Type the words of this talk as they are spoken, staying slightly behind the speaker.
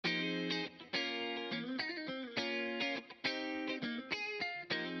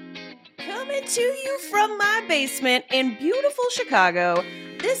Coming to you from my basement in beautiful Chicago,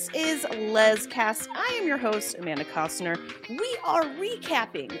 this is LesCast. I am your host, Amanda Costner. We are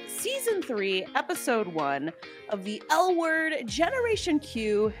recapping Season 3, Episode 1 of the L Word Generation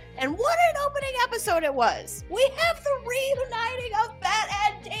Q, and what an opening episode it was! We have the reuniting of Bette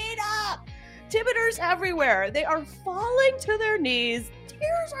and Tina! Timiders everywhere. They are falling to their knees.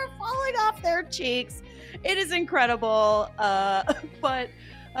 Tears are falling off their cheeks. It is incredible. But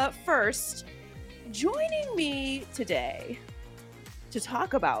first, joining me today to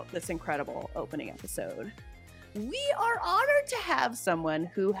talk about this incredible opening episode, we are honored to have someone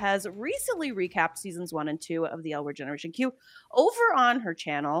who has recently recapped seasons 1 and 2 of the L Word Generation Q over on her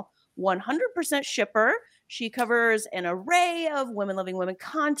channel, 100% Shipper. She covers an array of women-loving women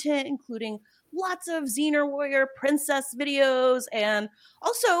content, including lots of Xena Warrior Princess videos, and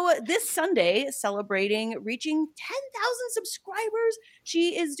also this Sunday celebrating reaching 10,000 subscribers.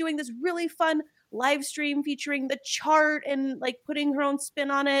 She is doing this really fun live stream featuring the chart and like putting her own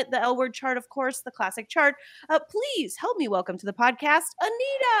spin on it. The L Word chart, of course, the classic chart. Please help me welcome to the podcast,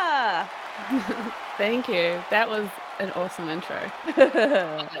 Anita. Thank you. That was an awesome intro.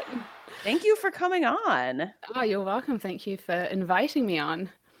 Thank you for coming on. Oh, you're welcome. Thank you for inviting me on.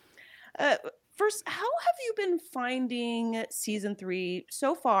 First, how have you been finding season 3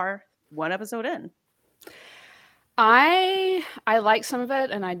 so far, one episode in? I liked some of it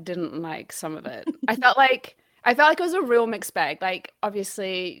and I didn't like some of it. I felt like it was a real mixed bag. Like,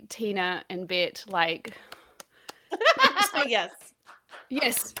 obviously, Tina and Bette, like...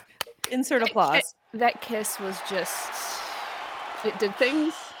 Yes. Insert applause. That kiss was just... It did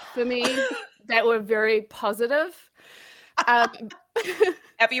things for me that were very positive. Have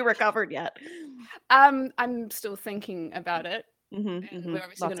you recovered yet? I'm still thinking about it. We're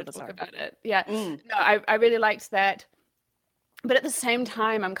obviously going to talk about it. Yeah. No, I really liked that. But at the same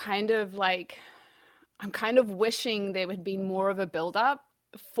time, I'm kind of wishing there would be more of a build up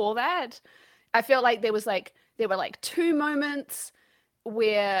for that. I felt like there were two moments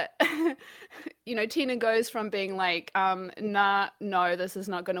where Tina goes from being like, no, this is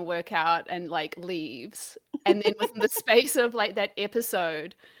not going to work out, and like leaves. And then within the space of like that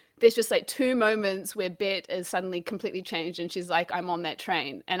episode, there's just like two moments where Bette is suddenly completely changed and she's like, I'm on that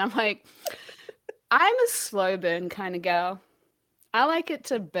train. And I'm like, I'm a slow burn kind of girl. I like it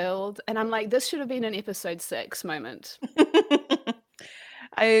to build. And I'm like, this should have been an episode 6 moment.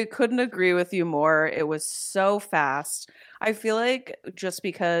 I couldn't agree with you more. It was so fast. I feel like just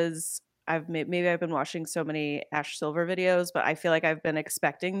because I've been watching so many Ash Silver videos, but I feel like I've been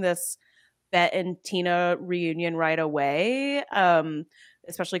expecting this Bette and Tina reunion right away.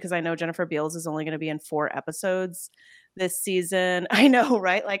 Especially because I know Jennifer Beals is only going to be in 4 episodes this season. I know,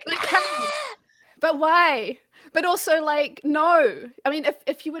 right? Like, but why? But also, like, no. I mean,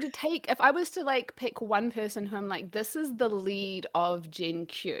 if I was to like pick one person who I'm like, this is the lead of Gen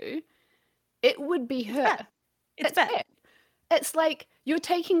Q, it would be her. It's Bette. It's like you're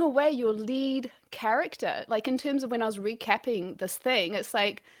taking away your lead character. Like, in terms of when I was recapping this thing, it's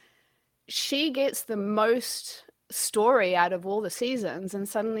like she gets the most story out of all the seasons and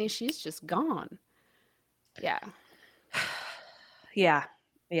suddenly she's just gone. Yeah.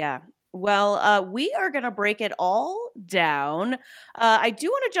 Well, we are going to break it all down. I do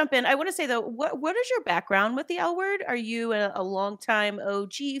want to jump in. I want to say, though, what is your background with the L Word? Are you a longtime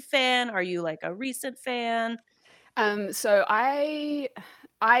OG fan? Are you like a recent fan? So I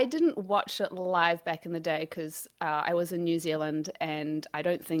didn't watch it live back in the day because I was in New Zealand and I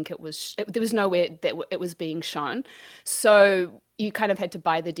don't think there was nowhere that it was being shown. So you kind of had to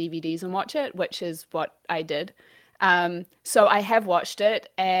buy the DVDs and watch it, which is what I did. So I have watched it,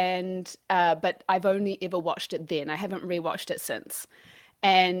 but I've only ever watched it then. I haven't rewatched it since.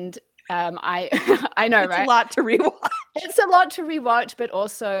 And I know, right? It's a lot to rewatch. It's a lot to rewatch, but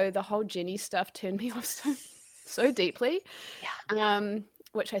also the whole Jenny stuff turned me off so deeply. Yeah.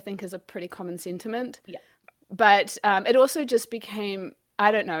 Which I think is a pretty common sentiment. Yeah. But it also just became, I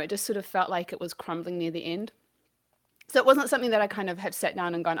don't know, it just sort of felt like it was crumbling near the end. So it wasn't something that I kind of have sat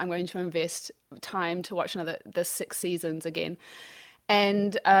down and gone, I'm going to invest time to watch the 6 seasons again.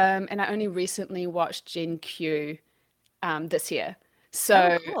 And I only recently watched Gen Q this year.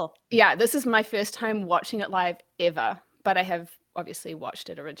 So cool. Yeah, this is my first time watching it live ever, but I have obviously watched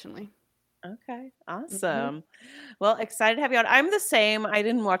it originally. Okay, awesome. Well, excited to have you on. I'm the same. I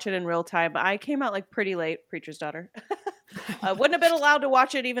didn't watch it in real time, but I came out like pretty late, Preacher's Daughter. Wouldn't have been allowed to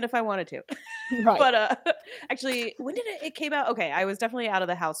watch it even if I wanted to. Right. But actually, when did it came out? Okay, I was definitely out of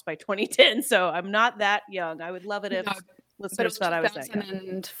the house by 2010, so I'm not that young. I would love it if listeners thought I was that young.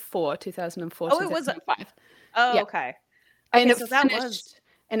 2004, 2004, Oh, it was 2005. Oh, Yeah. okay. And so that was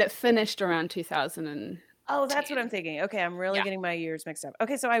and it finished around 2010. Oh, that's what I'm thinking. Okay, I'm really getting my years mixed up.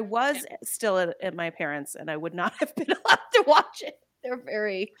 Okay, so I was still at my parents', and I would not have been allowed to watch it. They're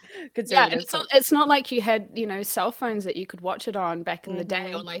very conservative. Yeah, and it's not like you had, cell phones that you could watch it on back in the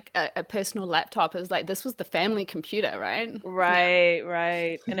day, or like a personal laptop. It was like, this was the family computer, right?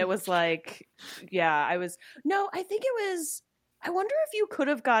 Right. And it was like, I think it was, I wonder if you could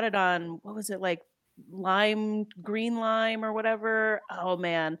have got it on, what was it, like green lime or whatever. Oh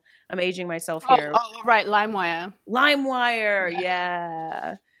man, I'm aging myself here. Oh right, LimeWire.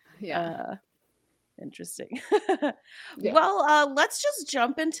 Yeah. Interesting. Yeah. Well, let's just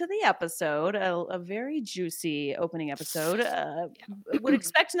jump into the episode. A very juicy opening episode. Would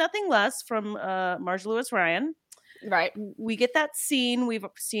expect nothing less from Marcia Lewis Ryan. Right. We get that scene we've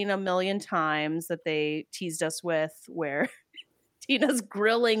seen a million times that they teased us with, where Tina's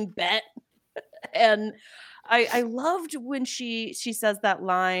grilling Bet, and I loved when she says that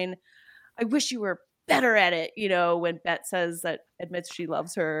line, "I wish you were better at it," when Bet admits she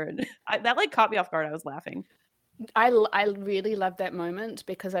loves her, and that like caught me off guard. I was laughing. I really loved that moment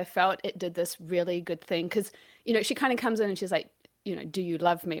because I felt it did this really good thing, because she kind of comes in and she's like, do you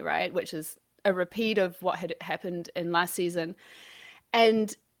love me, right? Which is a repeat of what had happened in last season.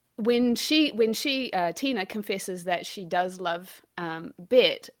 And when Tina confesses that she does love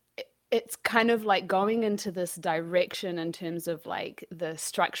Bet, it's kind of like going into this direction in terms of like the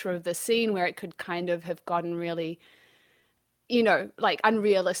structure of the scene, where it could kind of have gotten really, like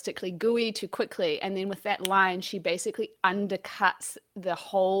unrealistically gooey too quickly. And then with that line, she basically undercuts the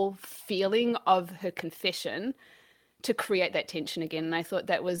whole feeling of her confession to create that tension again. And I thought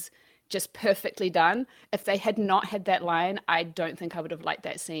that was just perfectly done. If they had not had that line, I don't think I would have liked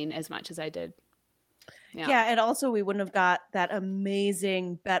that scene as much as I did. Yeah, and also we wouldn't have got that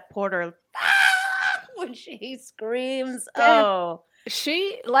amazing Bet Porter when she screams. Damn. Oh,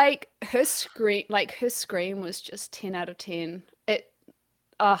 she her scream was just 10 out of 10.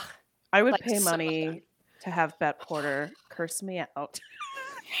 I would pay money to have Bet Porter curse me out.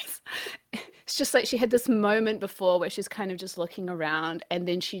 It's just like she had this moment before where she's kind of just looking around, and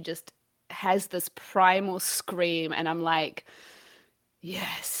then she just has this primal scream, and I'm like,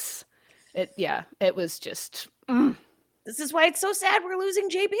 yes. It was just This is why it's so sad we're losing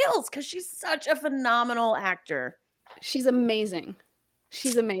Jay Beals, because she's such a phenomenal actor. She's amazing.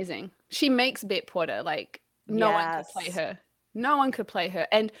 She makes Bet Porter like no one could play her. No one could play her.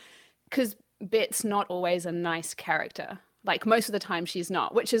 And because Bet's not always a nice character. Like most of the time she's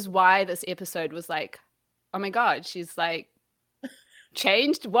not, which is why this episode was like, oh my God, she's like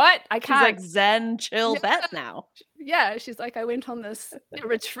changed. What? I can't. She's like zen, chill Bet now. Yeah, she's like, I went on this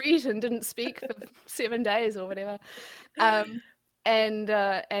retreat and didn't speak for 7 days or whatever. But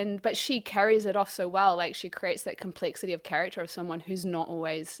she carries it off so well. Like she creates that complexity of character of someone who's not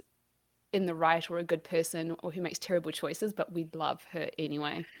always in the right or a good person, or who makes terrible choices, but we love her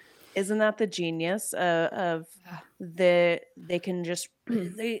anyway. Isn't that the genius of they can just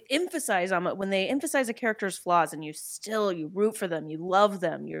they emphasize on it when they emphasize a character's flaws, and you root for them, you love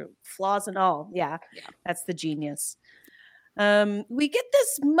them, your flaws and all. Yeah. That's the genius. We get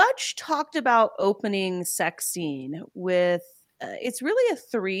this much talked about opening sex scene with it's really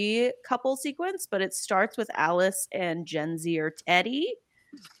a 3-couple sequence, but it starts with Alice and Gen Z or Teddy.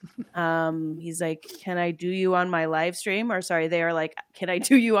 He's like, can I do you on my live stream? Or sorry, they are like, can I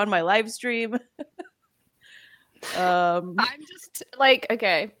do you on my live stream? I'm just like,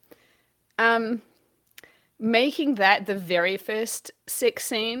 okay. Making that the very first sex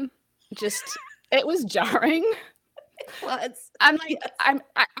scene, it was jarring. It was. I'm like, yes.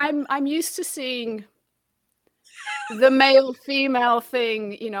 I'm used to seeing the male female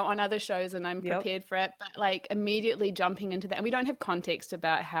thing, on other shows, and I'm prepared for it, but like immediately jumping into that, and we don't have context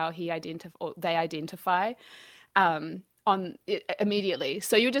about how they identify on it immediately,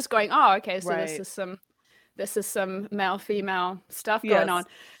 so you're just going, oh, okay, so right. this is some male female stuff going on,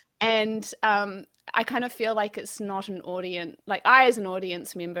 and I kind of feel like it's not an audience, like I as an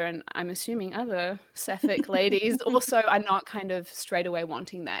audience member, and I'm assuming other sapphic ladies also are not kind of straight away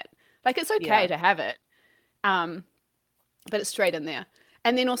wanting that. Like it's okay to have it, but it's straight in there.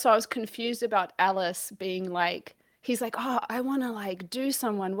 And then also I was confused about Alice being like, he's like, oh, I want to like do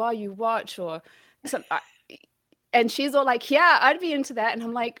someone while you watch or something. And she's all like, yeah, I'd be into that. And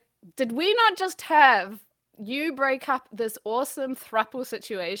I'm like, did we not just have you break up this awesome throuple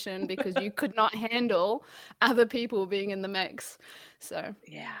situation because you could not handle other people being in the mix? So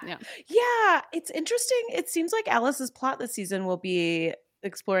yeah, it's interesting. It seems like Alice's plot this season will be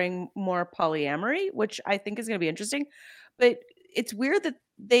exploring more polyamory, which I think is going to be interesting. But it's weird that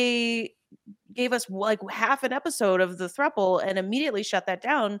they gave us like half an episode of the throuple and immediately shut that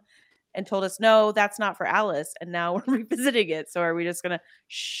down and told us, no, that's not for Alice. And now we're revisiting it. So are we just going to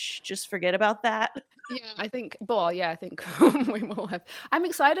just forget about that? Yeah, I think, I think we will have. I'm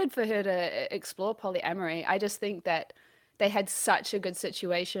excited for her to explore polyamory. I just think that they had such a good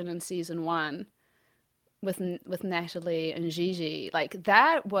situation in season 1 with Natalie and Gigi. Like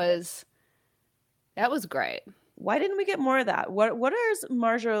that was great. Why didn't we get more of that? What is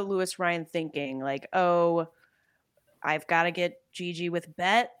Marja Lewis Ryan thinking? Like, oh, I've got to get Gigi with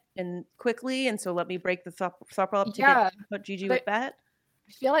Bet and quickly, and so let me break the throuple up to put Gigi with Bet.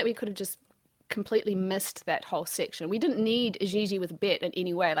 I feel like we could have just completely missed that whole section. We didn't need Gigi with Bet in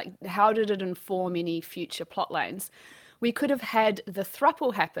any way. Like, how did it inform any future plot lines? We could have had the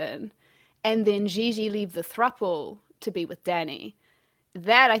throuple happen and then Gigi leave the throuple to be with Danny.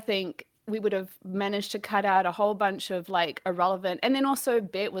 That, I think, we would have managed to cut out a whole bunch of like irrelevant, and then also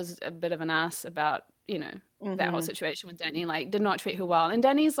Bet was a bit of an ass about, you know, that whole situation with Danny, like did not treat her well. And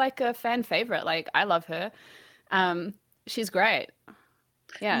Danny's like a fan favorite. Like I love her. She's great.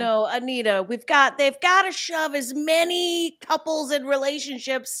 Yeah. No, Anita, they've got to shove as many couples and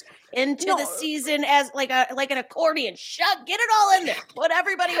relationships into the season as like an accordion. Get it all in there. Put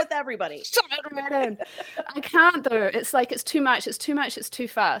everybody with everybody. Shove it right in. I can't though. It's like it's too much. It's too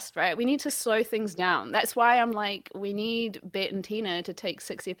fast, right? We need to slow things down. That's why I'm like, we need Bet and Tina to take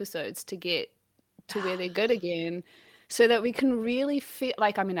 6 episodes to get to where they're good again, so that we can really feel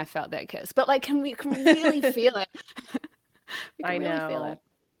like, I mean, I felt that kiss, but like, we can really feel it. I know. Really feel it.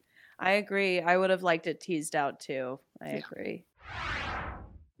 I agree. I would have liked it teased out too. I agree.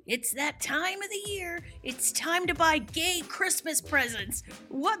 It's that time of the year. It's time to buy gay Christmas presents.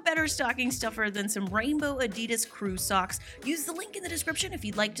 What better stocking stuffer than some rainbow Adidas crew socks? Use the link in the description if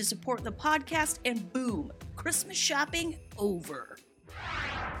you'd like to support the podcast, and boom, Christmas shopping over.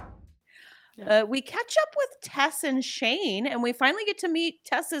 We catch up with Tess and Shane, and we finally get to meet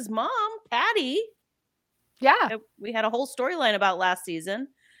Tess's mom, Patty. Yeah. We had a whole storyline about last season.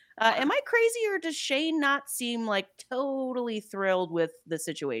 Am I crazy, or does Shane not seem like totally thrilled with the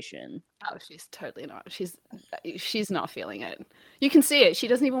situation? Oh, she's totally not. She's not feeling it. You can see it. She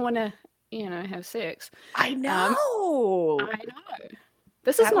doesn't even want to, have sex. I know. I know.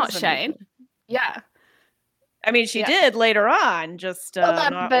 This is not Shane. Yeah. I mean, she did later on, just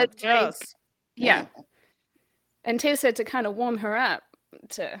not with Jess. Yeah. And Tess had to kind of warm her up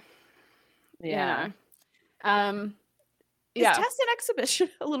to, Is Tess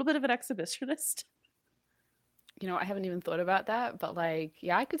a little bit of an exhibitionist? I haven't even thought about that, but like,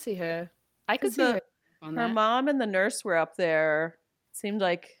 yeah, I could see her. Her mom and the nurse were up there. Seemed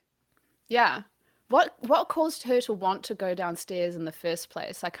like, yeah. What caused her to want to go downstairs in the first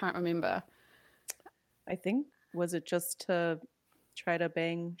place? I can't remember. I think, was it just to try to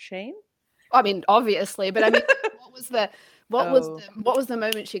bang Shane? I mean, obviously, but I mean, what was the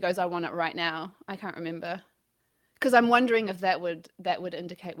moment she goes, "I want it right now"? I can't remember. Because I'm wondering if that would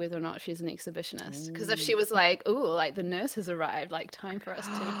indicate whether or not she's an exhibitionist. Because if she was like, "Ooh, like the nurse has arrived, like time for us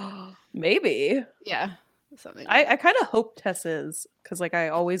to," maybe, yeah, something. I kind of hope Tess is, because like I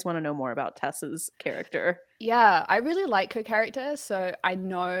always want to know more about Tess's character. Yeah, I really like her character, so I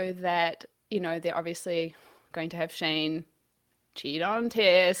know that they're obviously going to have Shane cheat on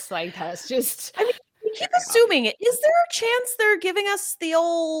Tess. Like that's just. I mean, we keep assuming it. Is there a chance they're giving us the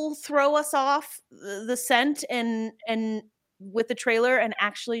old throw us off the scent and with the trailer, and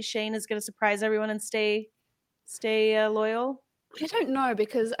actually Shane is going to surprise everyone and stay loyal? I don't know,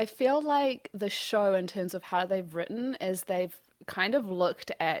 because I feel like the show, in terms of how they've written, is they've kind of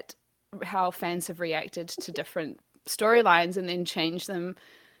looked at how fans have reacted to different storylines and then changed them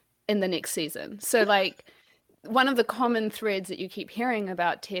in the next season. So like one of the common threads that you keep hearing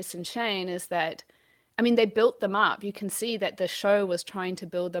about Tess and Shane is that, I mean, they built them up. You can see that the show was trying to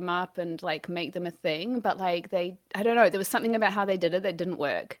build them up and like make them a thing, but like I don't know, there was something about how they did it that didn't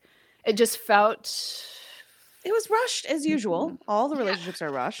work. It just felt... It was rushed as usual. All the relationships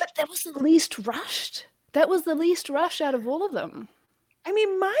are rushed. But that was the least rushed. That was the least rushed out of all of them. I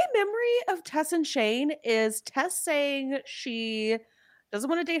mean, my memory of Tess and Shane is Tess saying she doesn't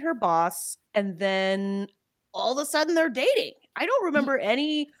want to date her boss, and then all of a sudden they're dating. I don't remember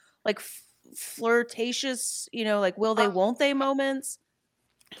any like flirtatious, like will they, won't they moments.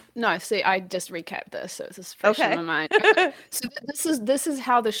 No, see, I just recapped this, so it's fresh in my mind. Okay. So this is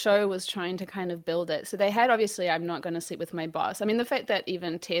how the show was trying to kind of build it. So they had, obviously, I'm not going to sleep with my boss. I mean, the fact that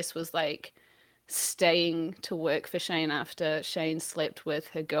even Tess was like staying to work for Shane after Shane slept with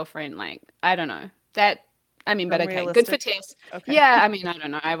her girlfriend, like, I don't know. That, I mean, but okay, good for Tess. Okay. Yeah, I mean, I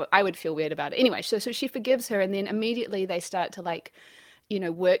don't know. I would feel weird about it. Anyway, so she forgives her, and then immediately they start to like,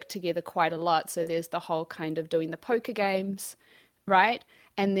 work together quite a lot. So there's the whole kind of doing the poker games, right?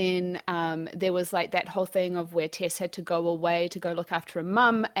 And then there was like that whole thing of where Tess had to go away to go look after her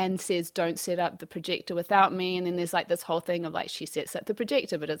mum and says, don't set up the projector without me. And then there's like this whole thing of like she sets up the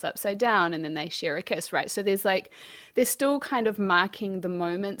projector, but it's upside down. And then they share a kiss, right? So they're still kind of marking the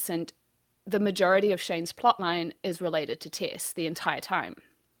moments, and the majority of Shane's plotline is related to Tess the entire time,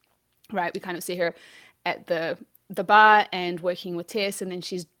 right? We kind of see her at the bar and working with Tess, and then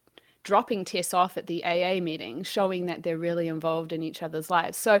she's dropping Tess off at the AA meeting, showing that they're really involved in each other's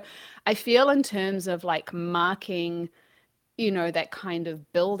lives. So I feel in terms of like marking, that kind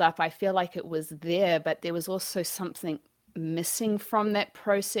of build up, I feel like it was there, but there was also something missing from that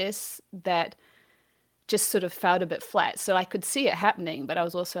process that just sort of felt a bit flat. So I could see it happening, but I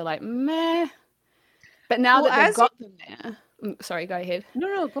was also like, meh. But now that they've got them there, sorry, go ahead.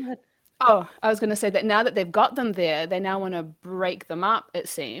 No, go ahead. Oh, I was going to say that now that they've got them there, they now want to break them up, it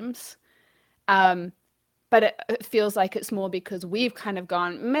seems. But it feels like it's more because we've kind of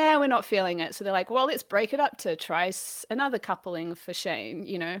gone, meh, we're not feeling it. So they're like, well, let's break it up to try another coupling for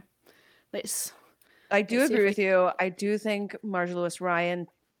Shane, I do agree with you. I do think Marjorie Lewis Ryan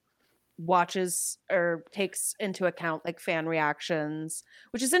watches or takes into account like fan reactions,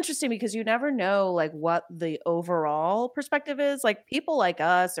 which is interesting because you never know like what the overall perspective is. Like people like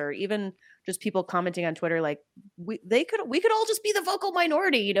us, or even just people commenting on Twitter, like we could all just be the vocal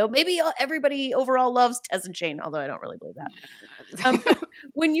minority, maybe everybody overall loves Tess and Shane, although I don't really believe that.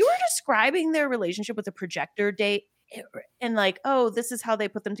 When you were describing their relationship with the projector date and like, oh, this is how they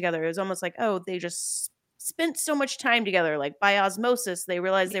put them together, it was almost like, oh, they just spent so much time together, like by osmosis, they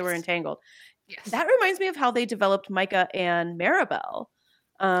realized they were entangled. Yes. That reminds me of how they developed Micah and Maribel.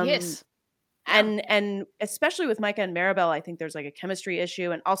 Yes. And especially with Micah and Maribel, I think there's like a chemistry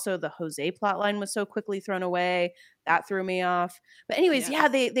issue. And also the Jose plotline was so quickly thrown away. That threw me off. But anyways,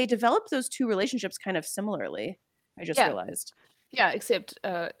 they developed those two relationships kind of similarly. I just realized. Yeah, except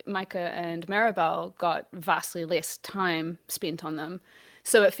Micah and Maribel got vastly less time spent on them.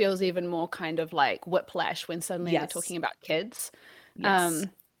 So it feels even more kind of like whiplash when suddenly they're talking about kids. Yes.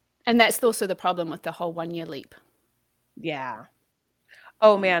 And that's also the problem with the whole 1 year leap. Yeah.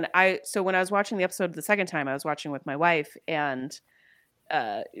 Oh man. So when I was watching the episode the second time, I was watching with my wife, and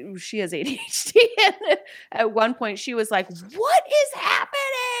she has ADHD. And at one point she was like, what is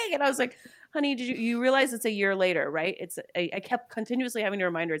happening? And I was like, honey, did you realize it's a year later, right? I kept continuously having to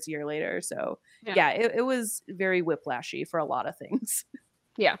remind her it's a year later. So it was very whiplashy for a lot of things.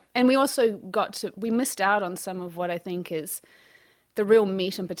 Yeah. And we also we missed out on some of what I think is the real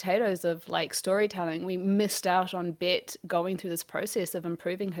meat and potatoes of like storytelling. We missed out on Bet going through this process of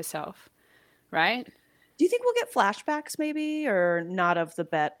improving herself, right? Do you think we'll get flashbacks maybe, or not of the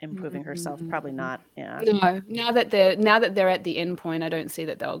Bet improving herself? Probably not. Yeah. No. Now that they're at the end point, I don't see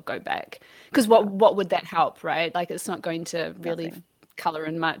that they'll go back. Because what would that help, right? Like it's not going to really color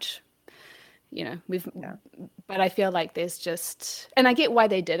in much. But I feel like there's just, and I get why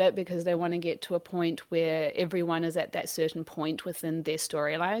they did it, because they want to get to a point where everyone is at that certain point within their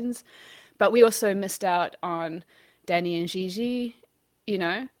storylines. But we also missed out on Danny and Gigi,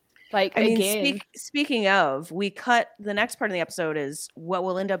 Like, I mean, speaking of, we cut the next part of the episode is what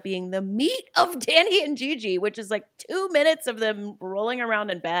will end up being the meat of Danny and Gigi, which is like 2 minutes of them rolling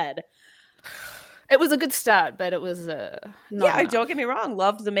around in bed. It was a good start, but it was not enough. Don't get me wrong.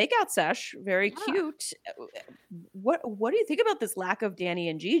 Loved the makeout sesh. Very cute. What do you think about this lack of Danny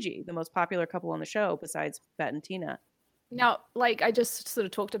and Gigi, the most popular couple on the show besides Bet and Tina? Now, like I just sort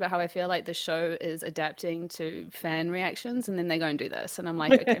of talked about how I feel like the show is adapting to fan reactions, and then they go and do this, and I'm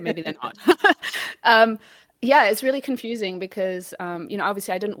like, okay, maybe they're not. It's really confusing because,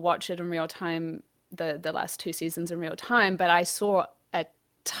 obviously I didn't watch it in real time, the last 2 seasons in real time, but I saw a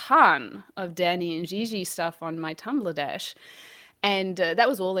ton of Danny and Gigi stuff on my Tumblr dash, and that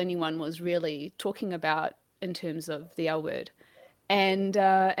was all anyone was really talking about in terms of the L word, and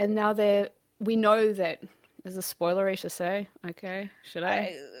now we know that. Is a spoilery to say? Okay, should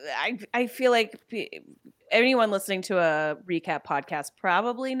I? I feel like anyone listening to a recap podcast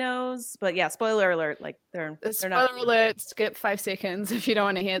probably knows, but yeah, spoiler alert! Like they're spoiler alert. Skip 5 seconds if you don't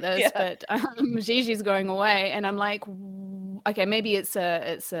want to hear this. Yeah. But Gigi's going away, and I'm like, okay, maybe it's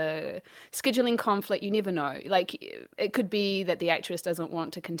a scheduling conflict. You never know. Like it could be that the actress doesn't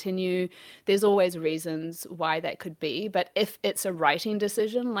want to continue. There's always reasons why that could be, but if it's a writing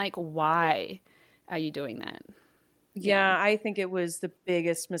decision, like why? Are you doing that? Yeah, I think it was the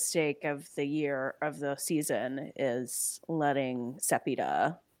biggest mistake of the year, of the season, is letting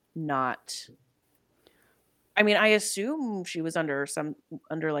Sepideh not. I mean, I assume she was under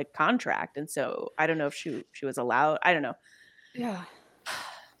like contract, and so I don't know if she was allowed. I don't know. Yeah.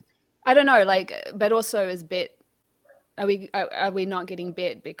 I don't know, like, but also is Bet, are we not getting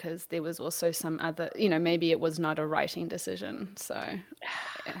Bet because there was also some other, maybe it was not a writing decision. So,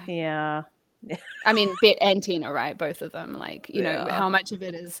 Yeah. I mean, Bet and Tina, right? Both of them, like, Yeah. how much of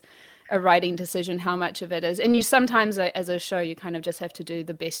it is a writing decision, how much of it is, and you sometimes as a show, you kind of just have to do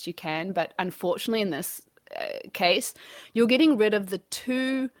the best you can. But unfortunately, in this case, you're getting rid of the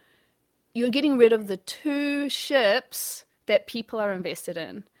two, ships that people are invested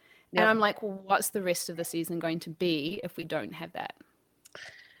in. Yep. And I'm like, well, what's the rest of the season going to be if we don't have that?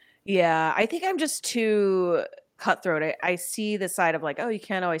 Yeah, I think I'm just too cutthroat. I see the side of like, oh, you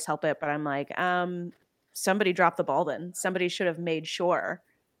can't always help it, but I'm like, somebody dropped the ball then. Somebody should have made sure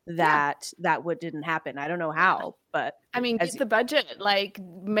that didn't happen. I don't know how, but I mean, get the budget, like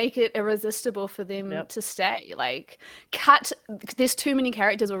make it irresistible for them to stay. Like there's too many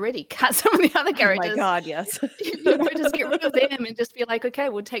characters already. Cut some of the other characters. Oh my God, yes. Just get rid of them and just be like, okay,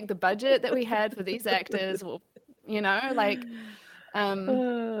 we'll take the budget that we had for these actors. We'll, like,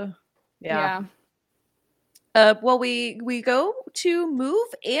 yeah. Well, we go to move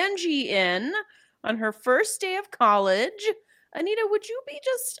Angie in on her first day of college. Anita, would you be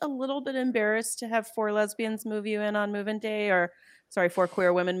just a little bit embarrassed to have 4 lesbians move you in on move-in day, or 4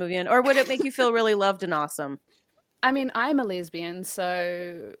 queer women move you in, or would it make you feel really loved and awesome? I mean, I'm a lesbian,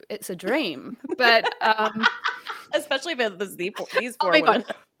 so it's a dream. But especially if it's these 4 women.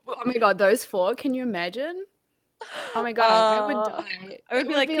 Oh my God, those 4! Can you imagine? Oh my God, I would die. I would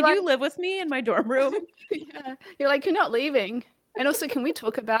be like, can you live with me in my dorm room? Yeah, you're like, you're not leaving. And also, can we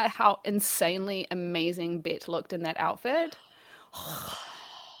talk about how insanely amazing Bet looked in that outfit?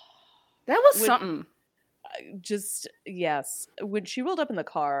 That was something. Just, yes. When she rolled up in the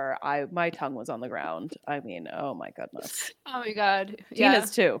car, my tongue was on the ground. I mean, oh my goodness. Oh my God.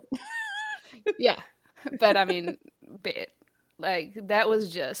 Tina's too. Yeah. But I mean, Bet. Like, that was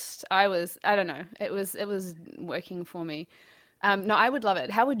just, I don't know. It was working for me. No, I would love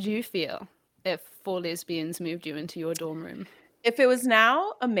it. How would you feel if 4 lesbians moved you into your dorm room? If it was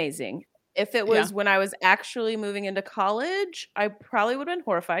now, amazing. If it was when I was actually moving into college, I probably would have been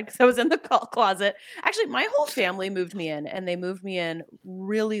horrified because I was in the closet. Actually, my whole family moved me in, and they moved me in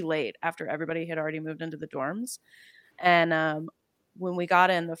really late after everybody had already moved into the dorms. And when we got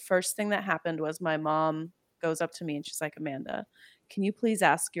in, the first thing that happened was my mom goes up to me and she's like, Amanda, can you please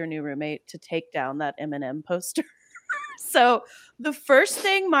ask your new roommate to take down that Eminem poster? So the first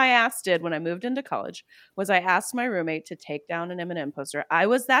thing my ass did when I moved into college was I asked my roommate to take down an Eminem poster. I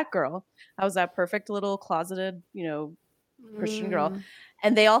was that girl. I was that perfect little closeted, Christian girl.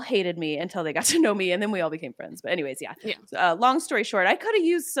 And they all hated me until they got to know me, and then we all became friends. But anyways, yeah. Long story short, I could have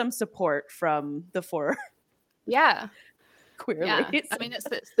used some support from the 4 queer ladies. I mean, it's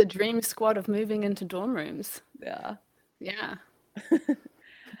the dream squad of moving into dorm rooms. Yeah. Yeah.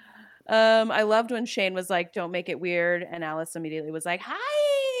 I loved when Shane was like, don't make it weird. And Alice immediately was like,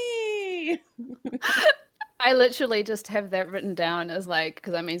 hi. I literally just have that written down as like,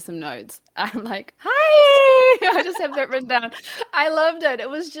 because I made some notes. I'm like, hi. I just have that written down. I loved it. It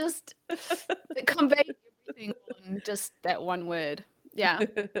was just, it conveyed everything on just that one word. Yeah.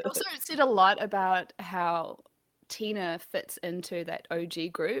 Also, it said a lot about how Tina fits into that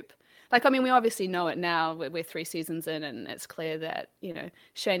OG group. Like, I mean, we obviously know it now. We're 3 seasons in, and it's clear that,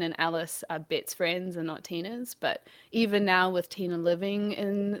 Shane and Alice are Bet's friends and not Tina's. But even now with Tina living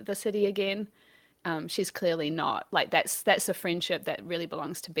in the city again, she's clearly not. Like, that's a friendship that really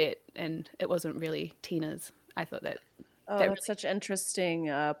belongs to Bet, and it wasn't really Tina's. I thought that. Oh, that's really, such an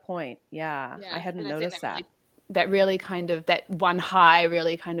interesting point. Yeah, I hadn't noticed that. That really kind of, that one high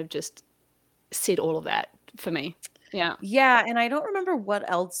really kind of just said all of that for me. Yeah. Yeah. And I don't remember what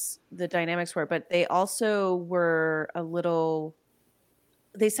else the dynamics were, but they also were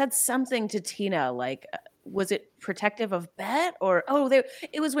they said something to Tina, like, was it protective of Bet, or,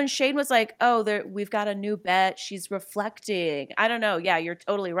 it was when Shane was like, we've got a new Bet. She's reflecting. I don't know. Yeah, you're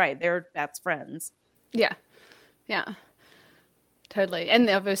totally right. They're Bet's friends. Yeah. Yeah. Totally. And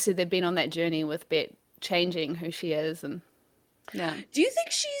obviously they've been on that journey with Bet changing who she is, and yeah. Do you think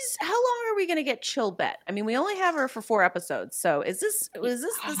how long are we going to get chill Bet? I mean, we only have her for 4 episodes. So was this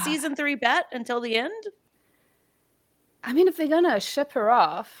the season 3 Bet until the end? I mean, if they're going to ship her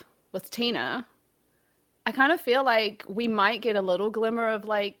off with Tina, I kind of feel like we might get a little glimmer of,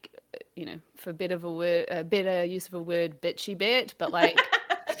 like, for better use of a word, bitchy Bet, but like,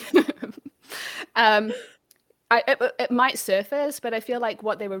 it might surface, but I feel like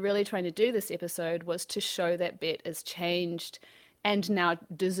what they were really trying to do this episode was to show that Bet is changed and now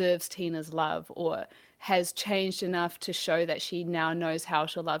deserves Tina's love, or has changed enough to show that she now knows how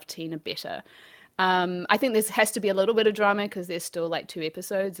to love Tina better. I think there has to be a little bit of drama because there's still like 2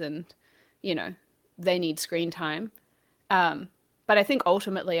 episodes, and they need screen time. But I think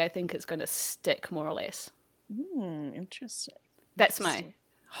ultimately, I think it's going to stick more or less. Interesting. That's my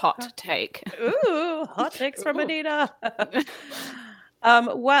hot take. Ooh, hot takes from Anita.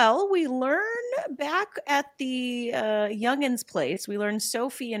 Well, we learn back at the youngins' place, we learn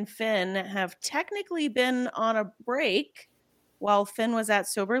Sophie and Finn have technically been on a break while Finn was at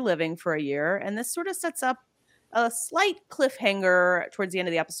Sober Living for a year. And this sort of sets up a slight cliffhanger towards the end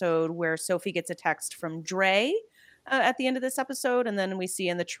of the episode where Sophie gets a text from Dre at the end of this episode. And then we see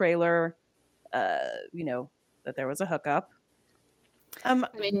in the trailer, that there was a hookup. I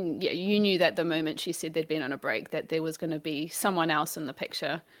mean, yeah, you knew that the moment she said they'd been on a break that there was going to be someone else in the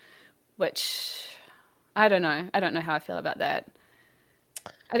picture, which I don't know. I don't know how I feel about that.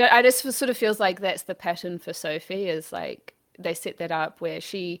 I just sort of feels like that's the pattern for Sophie, is like they set that up where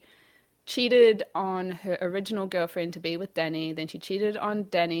she cheated on her original girlfriend to be with Danny, then she cheated on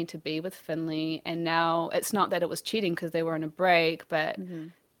Danny to be with Finley, and now it's not that it was cheating because they were on a break, but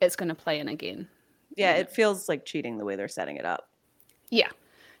it's going to play in again. Yeah, it feels like cheating the way they're setting it up.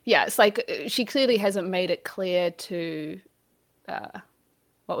 Yeah, it's like she clearly hasn't made it clear to,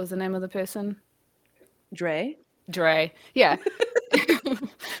 what was the name of the person? Dre, yeah.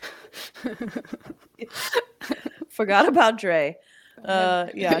 Forgot about Dre.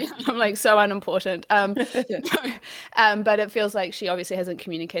 Yeah. I'm like so unimportant. But it feels like she obviously hasn't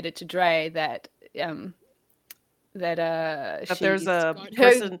communicated to Dre that there's a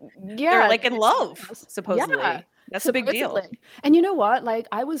person they're like in love, supposedly. Yeah. That's a big deal. And you know what? Like,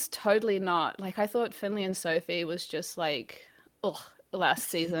 I was totally not. Like, I thought Finley and Sophie was just like, last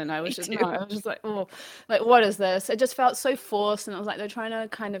season. I was just like, like, what is this? It just felt so forced. And it was like, they're trying to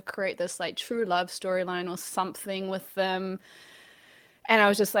kind of create this like true love storyline or something with them. And I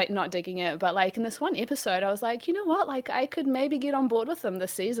was just like, not digging it. But like in this one episode, I was like, you know what? Like, I could maybe get on board with them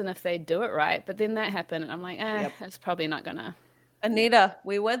this season if they do it right. But then that happened. And I'm like, it's probably not gonna. Anita,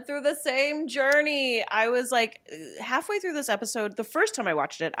 we went through the same journey. I was like, halfway through this episode, the first time I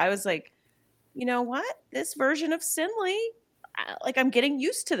watched it, I was like, you know what? This version of Sinley, like, I'm getting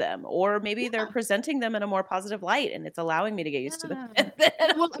used to them. Or maybe they're presenting them in a more positive light, and it's allowing me to get used to them.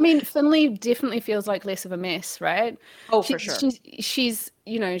 Well, I mean, Finley definitely feels like less of a mess, right? Oh, for sure. She's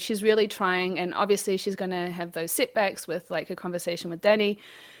really trying, and obviously she's going to have those setbacks with like her conversation with Danny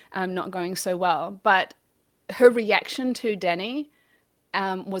not going so well. But her reaction to Danny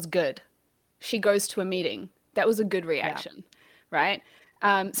was good. She goes to a meeting. That was a good reaction, right?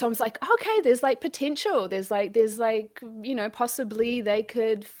 So I was like, okay, there's like potential. There's like, possibly they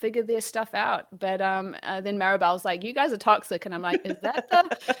could figure their stuff out. But then Maribel's like, you guys are toxic. And I'm like, is that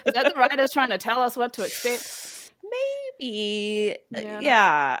the writers trying to tell us what to expect? Maybe.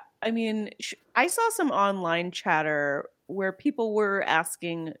 Yeah. I mean, I saw some online chatter where people were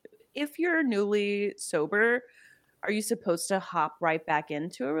asking, if you're newly sober, are you supposed to hop right back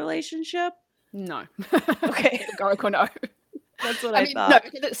into a relationship? No. Okay. No. That's what I thought.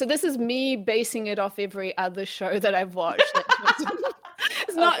 No, so this is me basing it off every other show that I've watched.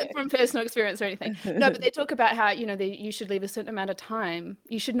 It's not from personal experience or anything. No, but they talk about how, you should leave a certain amount of time.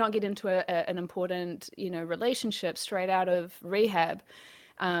 You should not get into an important, relationship straight out of rehab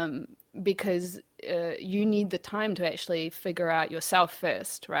because you need the time to actually figure out yourself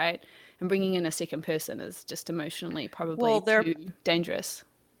first, right? And bringing in a second person is just emotionally probably too dangerous.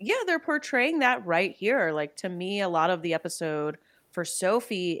 Yeah, they're portraying that right here. Like, to me, a lot of the episode for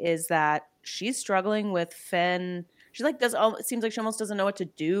Sophie is that she's struggling with Finn. She like it seems like she almost doesn't know what to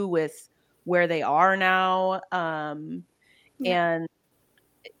do with where they are now. And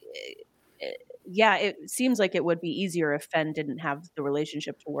it seems like it would be easier if Finn didn't have the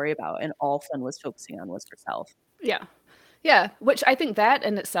relationship to worry about, and all Finn was focusing on was herself. Yeah, which I think that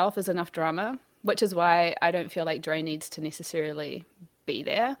in itself is enough drama, which is why I don't feel like Dre needs to necessarily be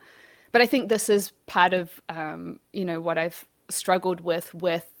there. But I think this is part of what I've struggled with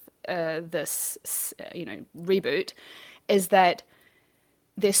this reboot, is that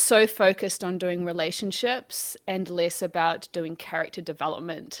they're so focused on doing relationships and less about doing character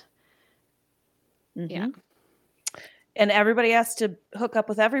development. Yeah, and everybody has to hook up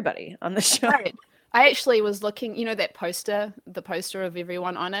with everybody on the show. Right. I actually was looking, the poster of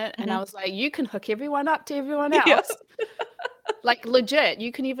everyone on it, and I was like, you can hook everyone up to everyone else. Yes. Like, legit,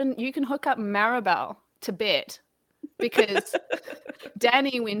 you can hook up Maribel to Bet, because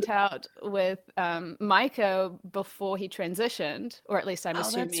Danny went out with Micah before he transitioned, or at least I'm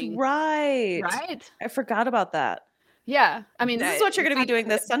assuming. That's right. Right? I forgot about that. Yeah. I mean, this is what you're going to be doing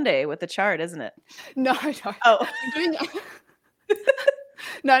this Sunday with the chart, isn't it? No. Oh.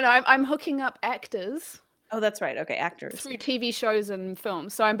 I'm hooking up actors Oh, that's right. Okay, actors. through TV shows and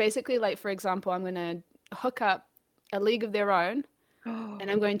films. So I'm basically like, for example, I'm going to hook up A League of Their Own and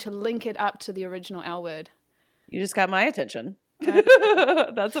I'm going to link it up to the original L Word. You just got my attention. Okay.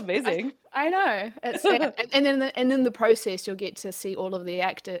 That's amazing. I know. It's and then in the process you'll get to see all of the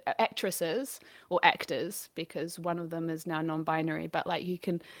actresses or actors, because one of them is now non-binary, but like you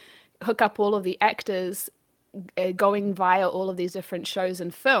can hook up all of the actors going via all of these different shows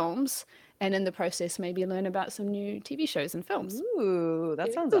and films, and in the process maybe learn about some new TV shows and films. Ooh,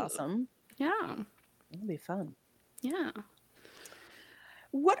 that sounds awesome. Yeah. That'd be fun. Yeah.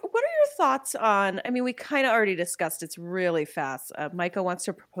 What are your thoughts on, I mean, we kind of already discussed, it's really fast. Micah wants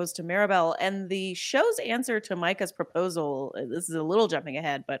to propose to Maribel, and the show's answer to Micah's proposal, this is a little jumping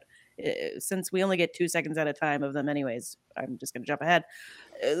ahead, but since we only get 2 seconds at a time of them anyways, I'm just going to jump ahead.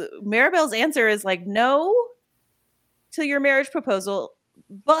 Maribel's answer is like, no to your marriage proposal,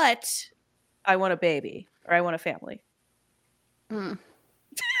 but I want a baby, or I want a family. I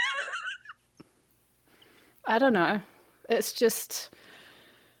don't know. It's just...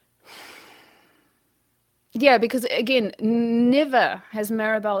 Yeah, because again, never has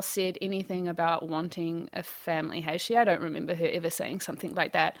Maribel said anything about wanting a family, has she? I don't remember her ever saying something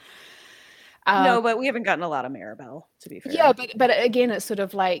like that. No, but we haven't gotten a lot of Maribel, to be fair. Yeah, but again, it's sort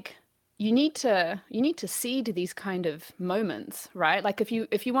of like you need to seed these kind of moments, right? Like if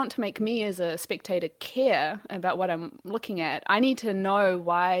you want to make me as a spectator care about what I'm looking at, I need to know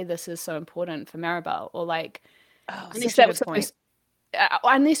why this is so important for Maribel, or like such a good point.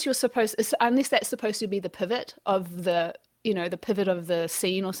 Unless that's supposed to be the pivot of the pivot of the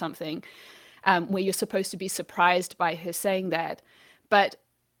scene or something, where you're supposed to be surprised by her saying that. But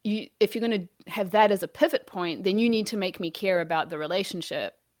if you're going to have that as a pivot point, then you need to make me care about the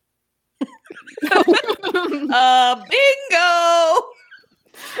relationship. Bingo!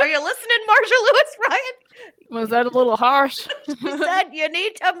 Are you listening, Marsha Lewis, Ryan? Was that a little harsh? She said you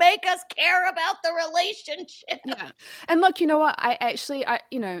need to make us care about the relationship. Yeah. And look, you know what?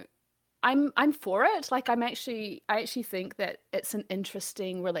 I'm for it. Like I actually think that it's an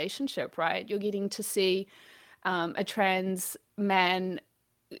interesting relationship, right? You're getting to see a trans man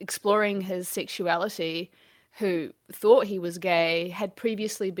exploring his sexuality, who thought he was gay, had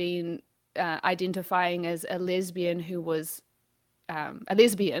previously been identifying as a lesbian, who was a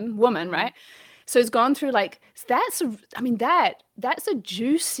lesbian woman, right? So he's gone through that's a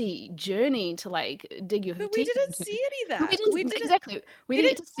juicy journey to like dig your teeth But we didn't see any of that. We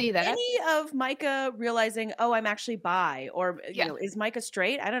didn't get to see that. Any of Micah realizing, oh, I'm actually bi, or is Micah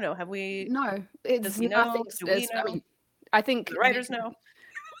straight? I don't know. Have we? No, does he know? Do we know? I think the writers know.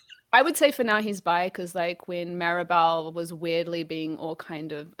 I would say for now he's bi, because like when Maribel was weirdly being all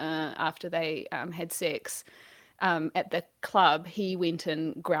kind of after they had sex. At the club, he went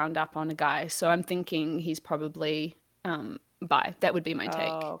and ground up on a guy. So I'm thinking he's probably bi. That would be my take.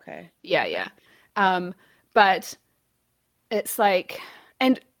 Oh, okay. Yeah. But it's like,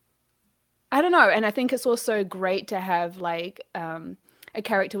 and I don't know. And I think it's also great to have like a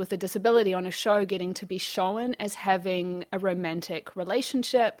character with a disability on a show getting to be shown as having a romantic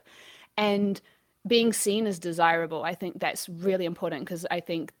relationship and being seen as desirable. I think that's really important, because I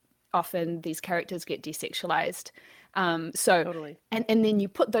think often these characters get desexualized. Totally. And then you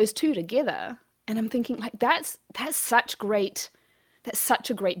put those two together, and I'm thinking like that's such a great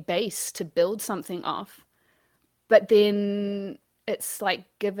base to build something off. But then it's like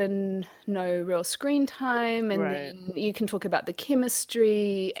given no real screen time, and then you can talk about the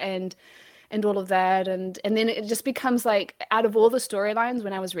chemistry and all of that, and then it just becomes like, out of all the storylines,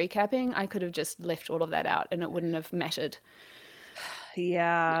 when I was recapping, I could have just left all of that out and it wouldn't have mattered.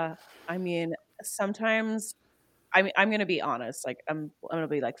 Yeah, I mean, sometimes I'm going to be honest. Like I'm going to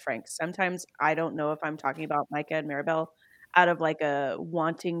be like frank. Sometimes I don't know if I'm talking about Micah and Maribel out of like a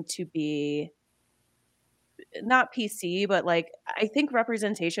wanting to be not PC, but like I think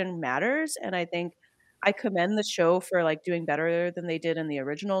representation matters, and I think I commend the show for like doing better than they did in the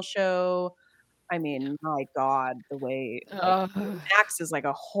original show. I mean, my God, the way Max is like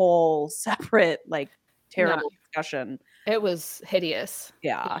a whole separate like terrible discussion. It was hideous.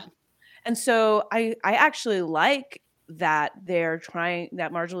 Yeah. And so I actually like that that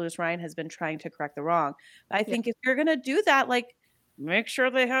Marjorie Lewis Ryan has been trying to correct the wrong. I think if you're going to do that, like, make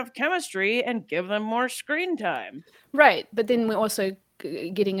sure they have chemistry and give them more screen time. Right. But then we're also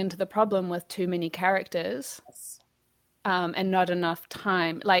getting into the problem with too many characters and not enough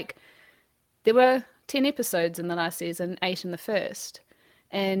time. Like, there were 10 episodes in the last season, 8 in the first.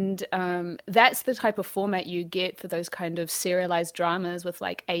 And that's the type of format you get for those kind of serialized dramas with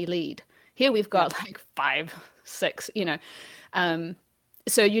like a lead. Here we've got like 5, 6,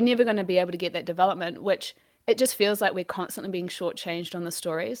 So you're never going to be able to get that development, which it just feels like we're constantly being shortchanged on the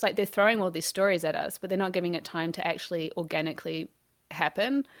stories. Like they're throwing all these stories at us, but they're not giving it time to actually organically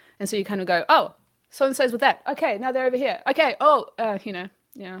happen. And so you kind of go, oh, so and so's with that. Okay, now they're over here. Okay, oh,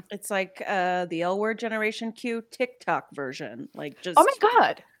 yeah. It's like the L Word Generation Q TikTok version. Like just Oh my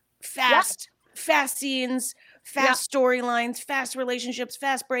God. fast scenes, fast storylines, fast relationships,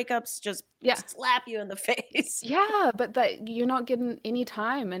 fast breakups, just slap you in the face. Yeah, but that you're not getting any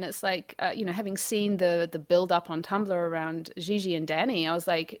time. And it's like, having seen the build up on Tumblr around Gigi and Danny, I was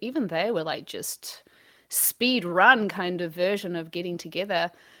like, even they were like just speed run kind of version of getting together.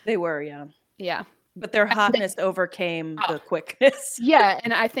 They were, yeah. Yeah. But their hotness overcame the quickness. Yeah,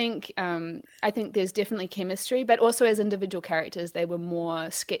 and I think there's definitely chemistry, but also as individual characters, they were more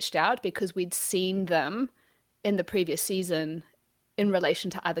sketched out because we'd seen them in the previous season in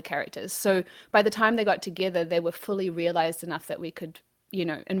relation to other characters. So by the time they got together, they were fully realized enough that we could,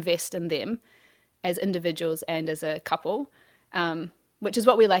 invest in them as individuals and as a couple, which is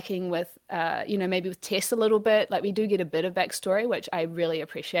what we're lacking with, maybe with Tess a little bit. Like we do get a bit of backstory, which I really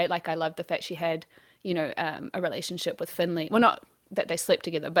appreciate. Like I love the fact she had, a relationship with Finley. Well, not that they slept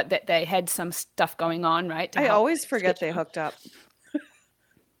together, but that they had some stuff going on, right? I always forget they hooked up.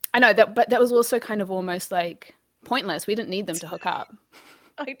 I know that, but that was also kind of almost like pointless. We didn't need them to hook up.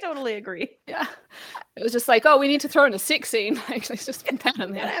 I totally agree. Yeah. It was just like, oh, we need to throw in a sex scene. Like, let's just put that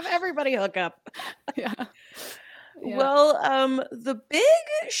in there. Have everybody hook up. Yeah. Yeah. Well, the big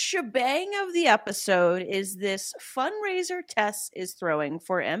shebang of the episode is this fundraiser Tess is throwing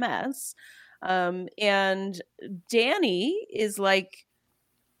for MS. And Danny is like,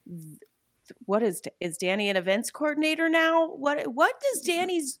 what is Danny an events coordinator now? What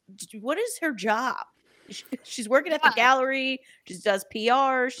is her job? She's working at the gallery. She does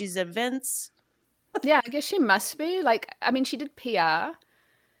PR. She's events. Yeah, I guess she must be. Like, I mean, she did PR.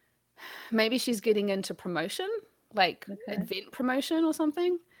 Maybe she's getting into promotion, like event promotion or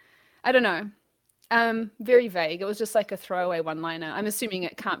something. I don't know. Very vague. It was just like a throwaway one-liner. I'm assuming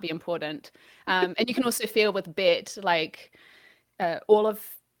it can't be important. And you can also feel with Bet, like all of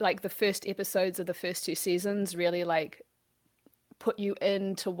like the first episodes of the first two seasons really like put you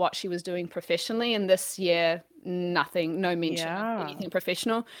into what she was doing professionally. And this year, nothing, no mention of anything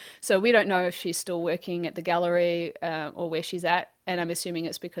professional. So we don't know if she's still working at the gallery or where she's at. And I'm assuming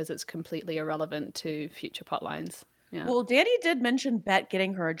it's because it's completely irrelevant to future plotlines. Yeah. Well, Danny did mention Bet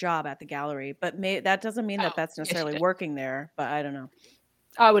getting her a job at the gallery, but that doesn't mean that Bet's necessarily working there, but I don't know.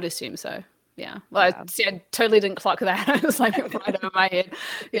 I would assume so. Yeah. Well, I totally didn't clock that. It was like right over my head.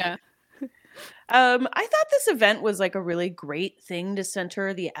 Yeah. I thought this event was like a really great thing to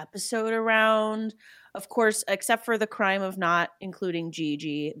center the episode around. Of course, except for the crime of not including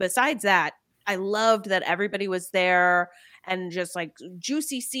Gigi. Besides that, I loved that everybody was there and just like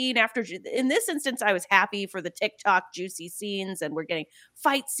juicy scene after. In this instance, I was happy for the TikTok juicy scenes, and we're getting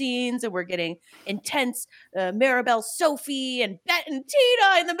fight scenes, and we're getting intense Maribel, Sophie, and Bet and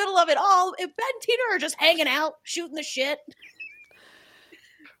Tina in the middle of it all. If Bet and Tina are just hanging out, shooting the shit.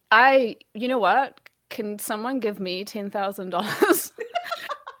 You know what? Can someone give me $10,000?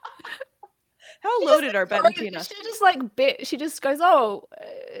 How loaded are Bet and Tina? She just like Bet. She just goes, oh,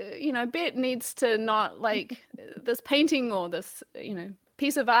 Bet needs to not like this painting or this,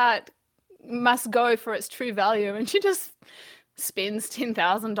 piece of art must go for its true value, and she just spends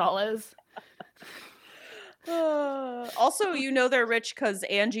 $10,000. Also, they're rich because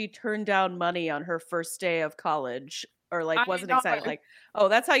Angie turned down money on her first day of college, or like wasn't excited. Like, oh,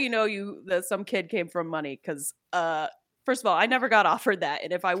 that's how that some kid came from money. Because first of all, I never got offered that,